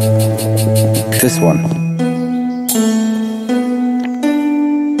 This one.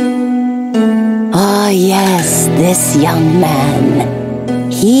 Ah, yes, this young man.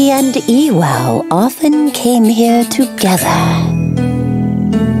 He and Iwao often came here together.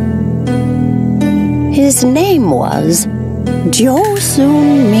 His name was Zhao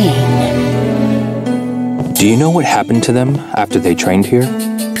Summing. Do you know what happened to them after they trained here?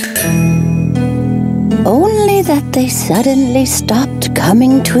 Only that they suddenly stopped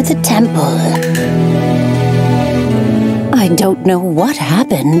coming to the temple. I don't know what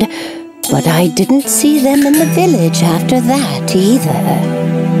happened, but I didn't see them in the village after that either.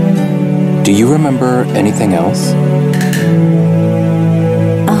 Do you remember anything else?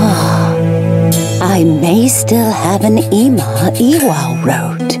 Ah, I may still have an email Iwao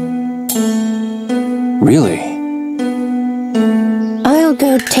wrote. Really? I'll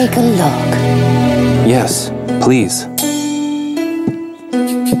go take a look. Yes, please.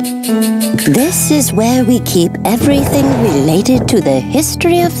 This is where we keep everything related to the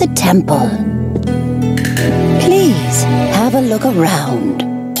history of the temple. Please have a look around.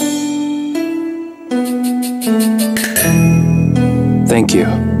 Thank you.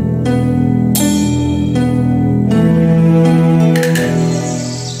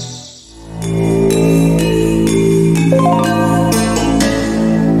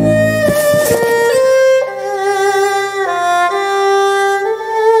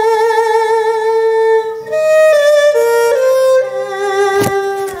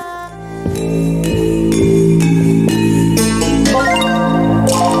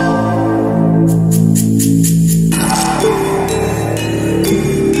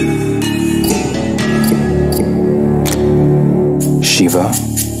 Shiva,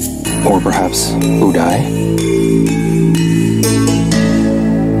 or perhaps Udai?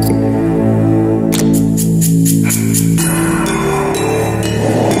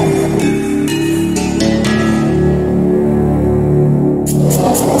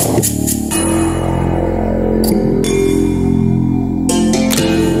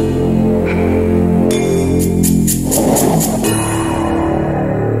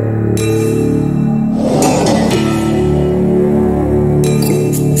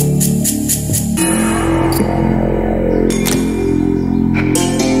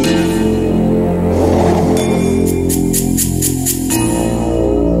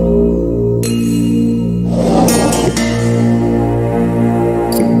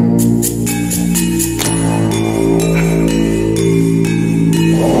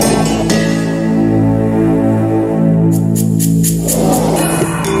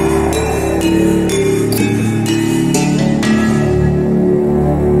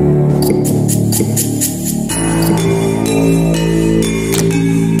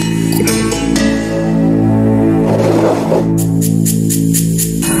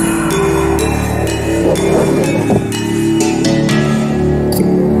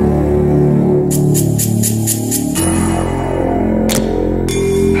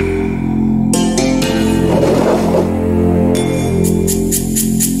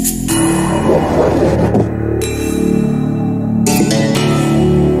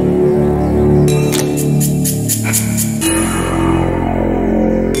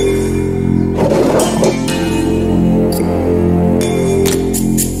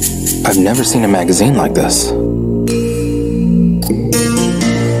 I've never seen a magazine like this.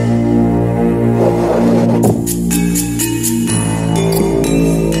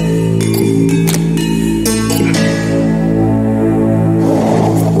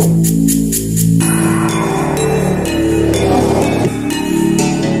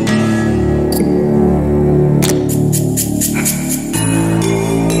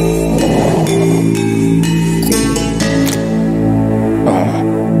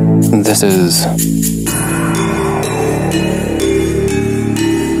 This is...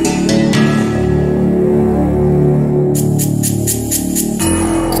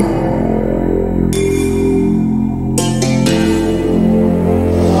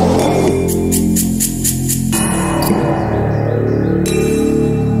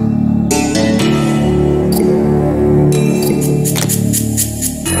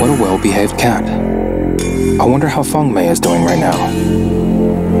 cat. I wonder how Feng Mei is doing right now.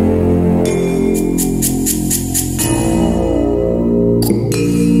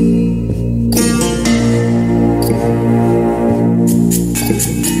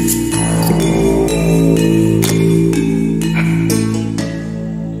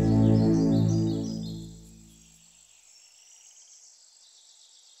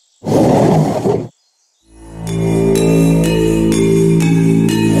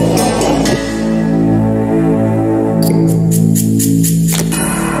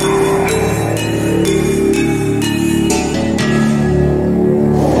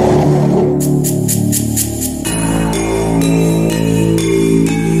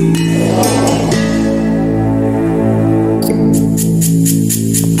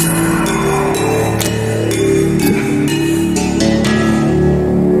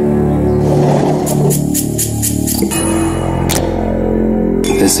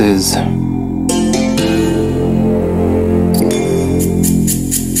 This is...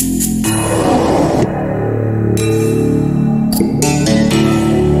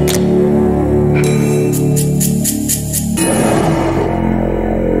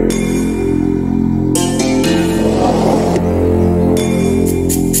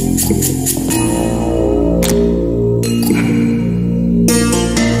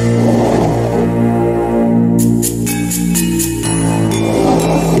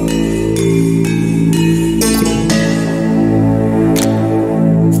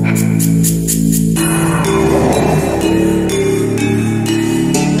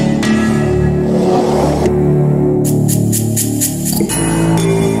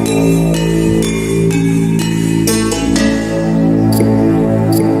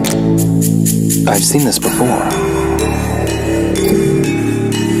 I've seen this before.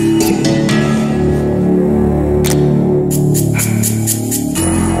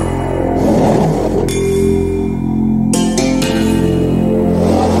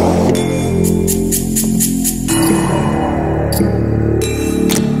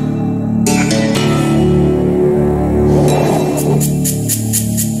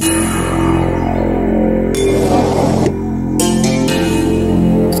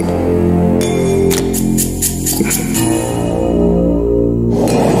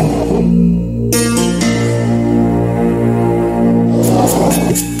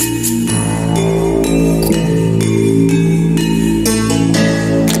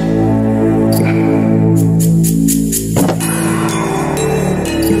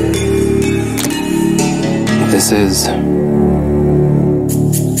 This is...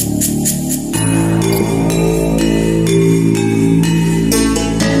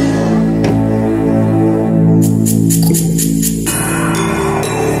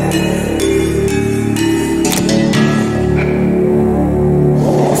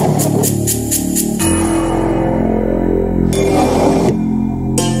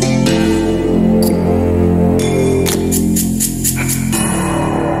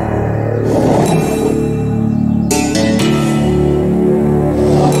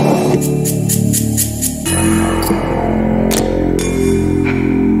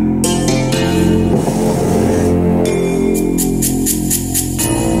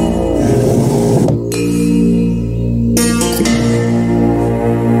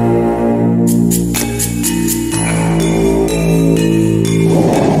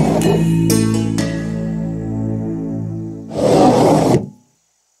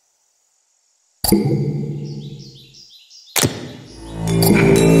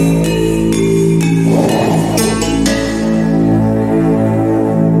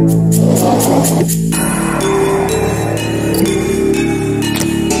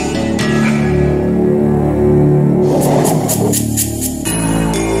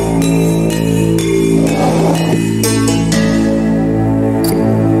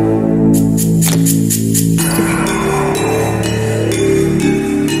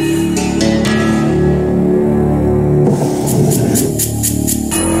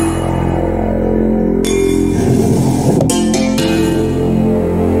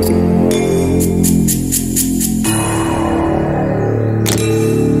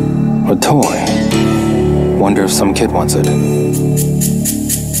 a toy. Wonder if some kid wants it.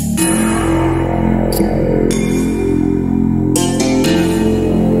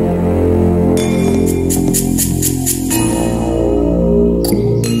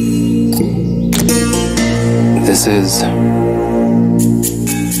 This is...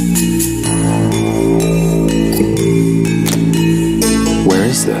 Where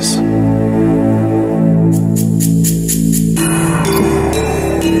is this?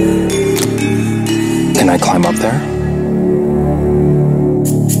 Can I climb up there?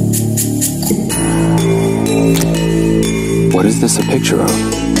 is this a picture of?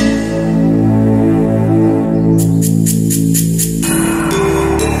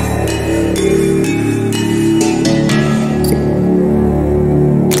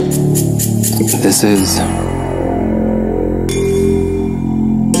 This is...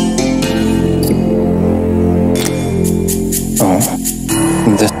 Oh,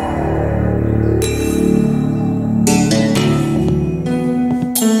 this...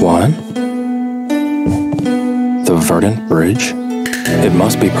 What? The Verdant Bridge? It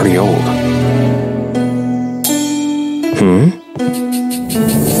must be pretty old.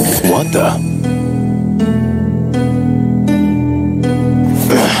 What the?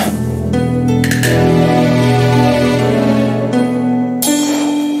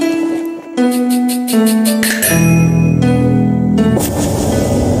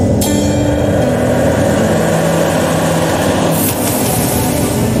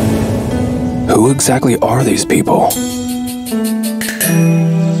 Who exactly are these people?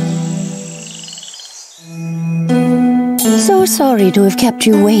 So sorry to have kept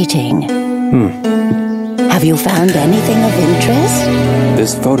you waiting. Have you found anything of interest?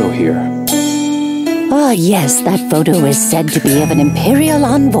 This photo here. Ah, yes, that photo is said to be of an Imperial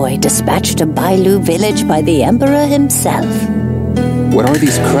envoy dispatched to Bailu village by the Emperor himself. What are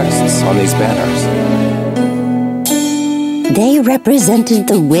these crests on these banners? They represented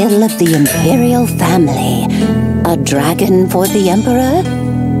the will of the Imperial family. A dragon for the Emperor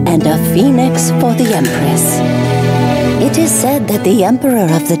and a phoenix for the Empress. It is said that the Emperor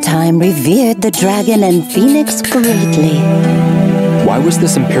of the time revered the dragon and phoenix greatly. Why was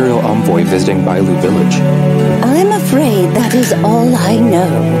this Imperial envoy visiting Bailu village? I'm afraid that is all I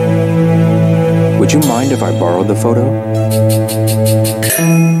know. Would you mind if I borrowed the photo?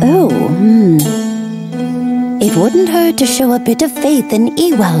 It wouldn't hurt to show a bit of faith in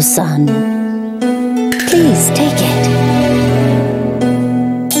Iwao's son. Please take it.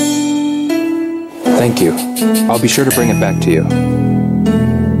 Thank you. I'll be sure to bring it back to you.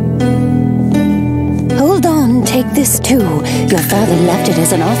 Hold on, take this too. Your father left it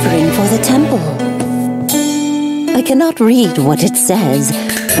as an offering for the temple. I cannot read what it says,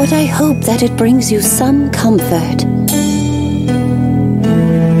 but I hope that it brings you some comfort.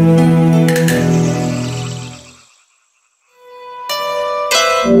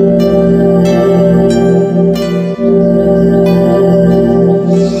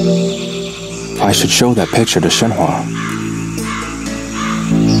 I should show that picture to Shenhua.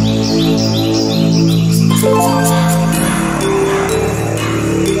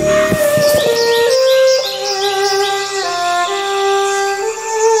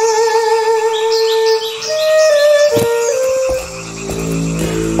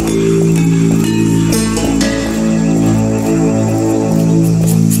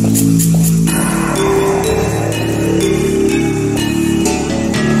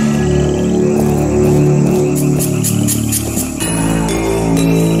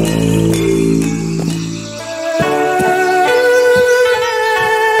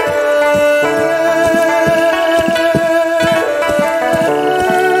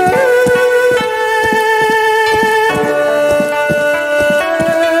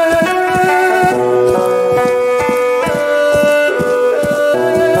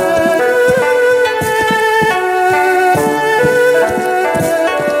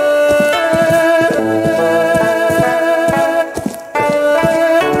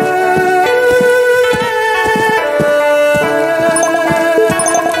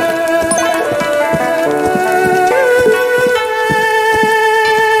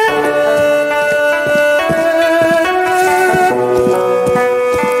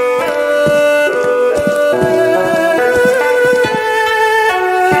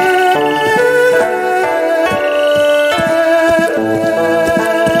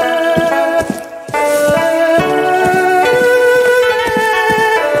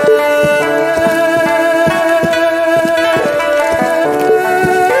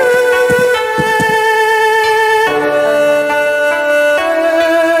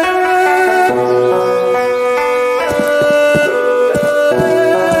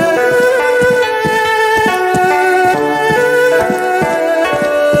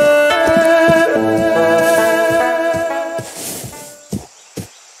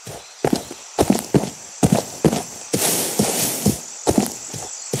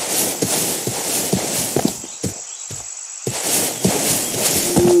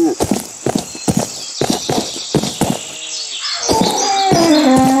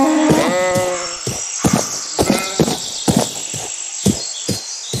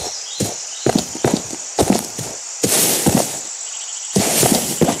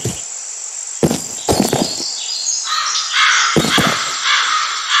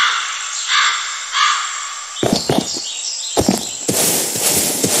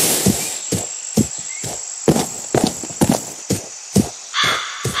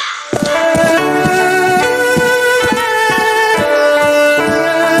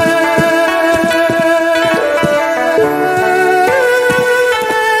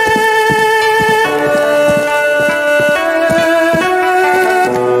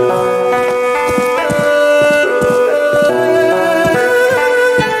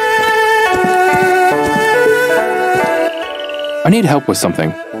 need help with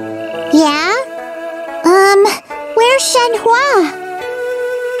something. Yeah? Where's Shenhua?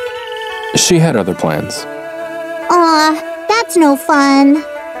 She had other plans. Aw, that's no fun.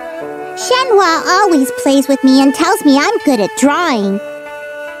 Shenhua always plays with me and tells me I'm good at drawing.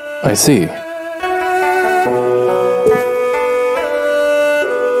 I see.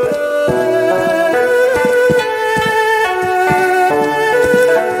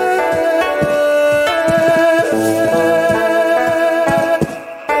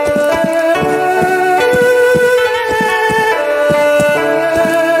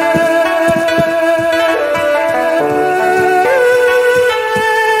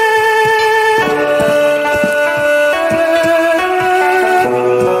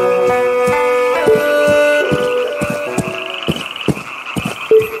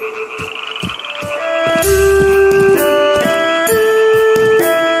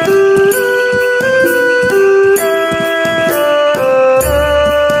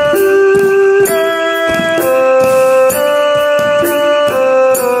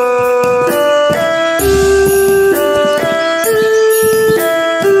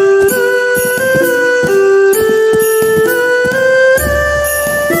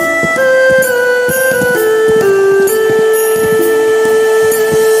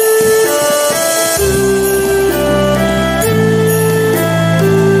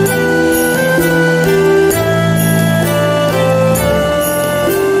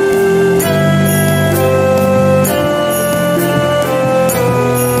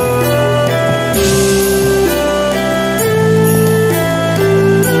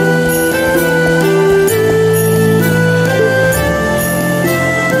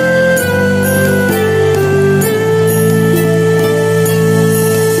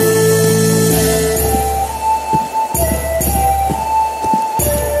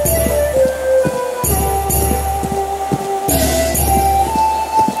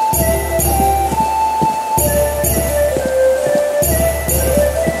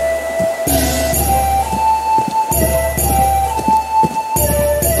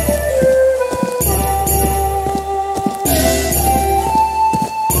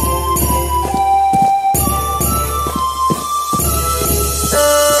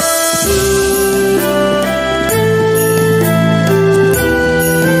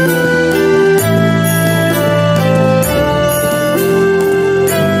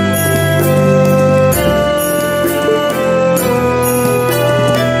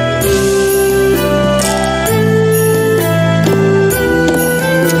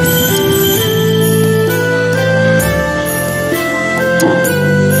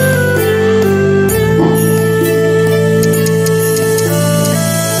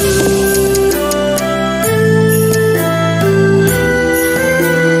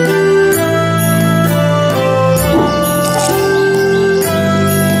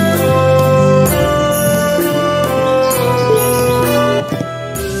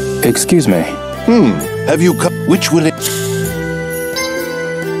 Excuse me. Have you come? Which will it?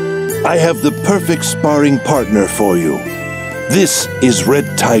 I have the perfect sparring partner for you. This is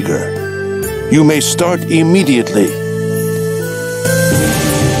Red Tiger. You may start immediately.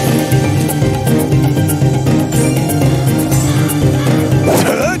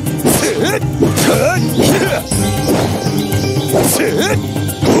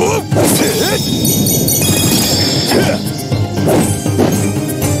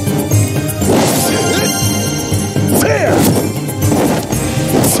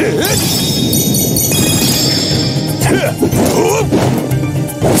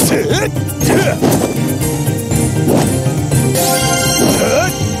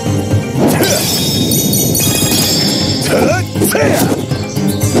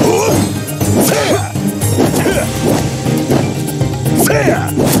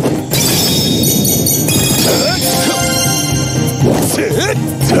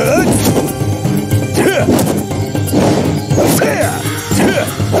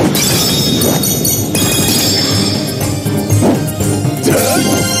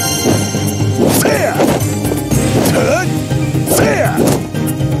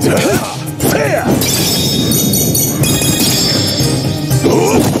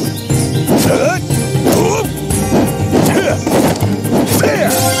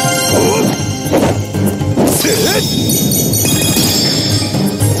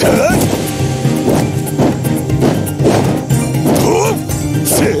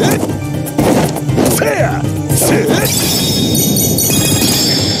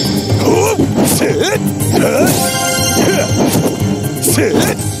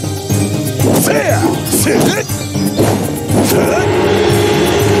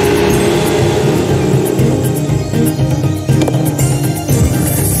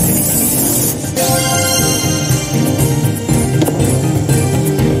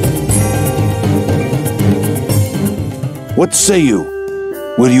 What say you?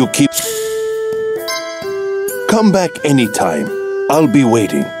 Will you keep... Come back anytime. I'll be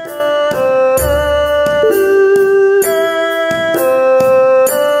waiting.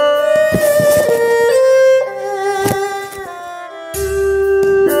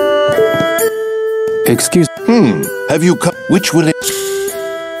 Excuse... Have you come... Which will it...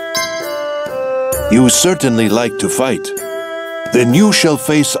 You certainly like to fight. Then you shall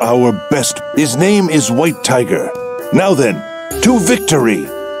face our best. His name is White Tiger. Now then, to victory!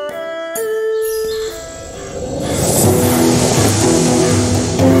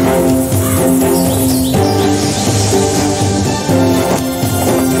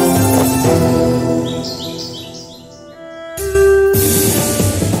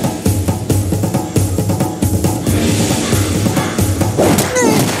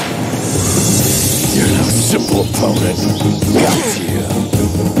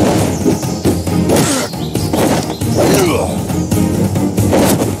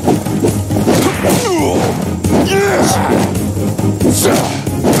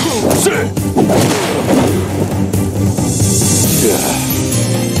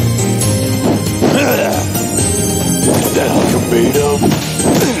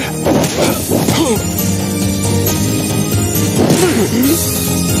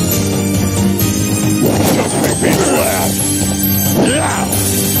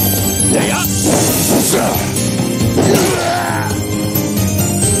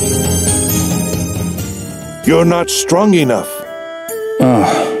 You're not strong enough.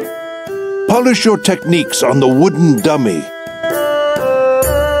 Polish your techniques on the wooden dummy.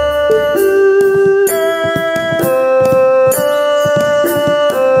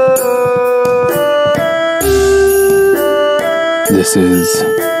 This is...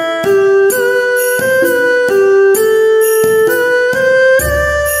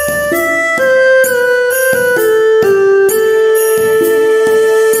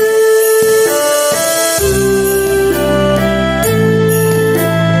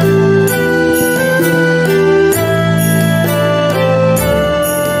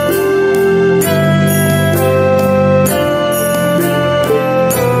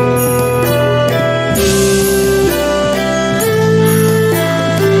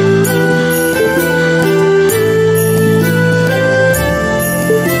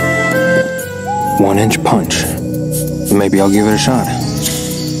 One-inch punch. Maybe I'll give it a shot.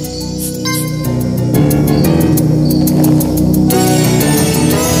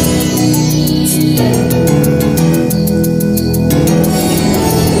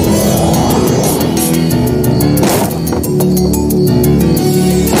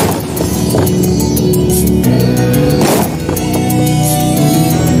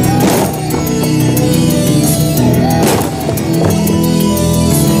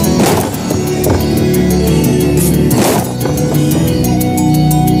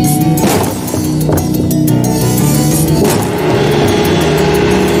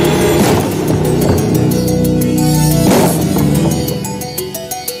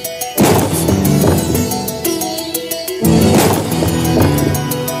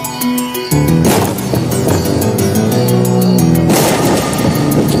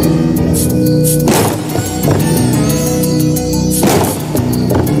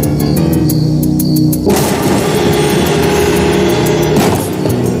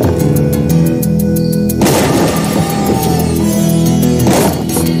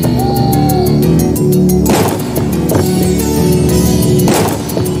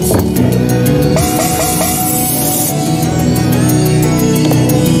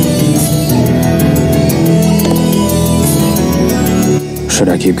 Should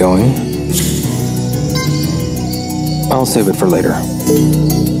I keep going? I'll save it for later.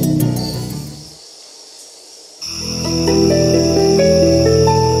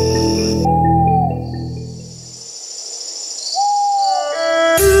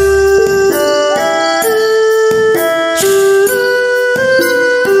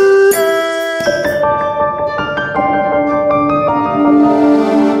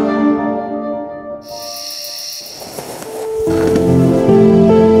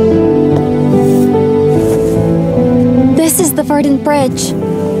 Bridge.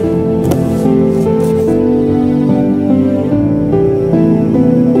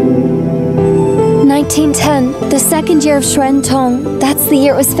 The second year of Xuan Tong. That's the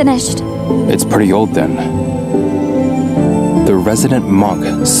year it was finished. It's pretty old then. The resident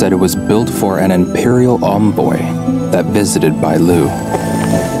monk said it was built for an imperial envoy that visited Bai Lu.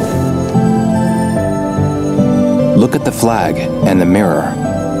 Look at the flag and the mirror.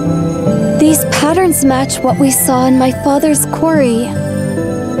 These patterns match what we saw in my father's quarry.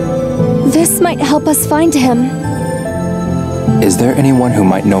 This might help us find him. Is there anyone who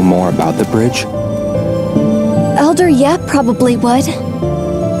might know more about the bridge? Elder Yep probably would.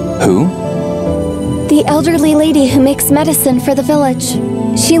 Who? The elderly lady who makes medicine for the village.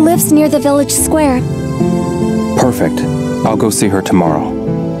 She lives near the village square. Perfect. I'll go see her tomorrow.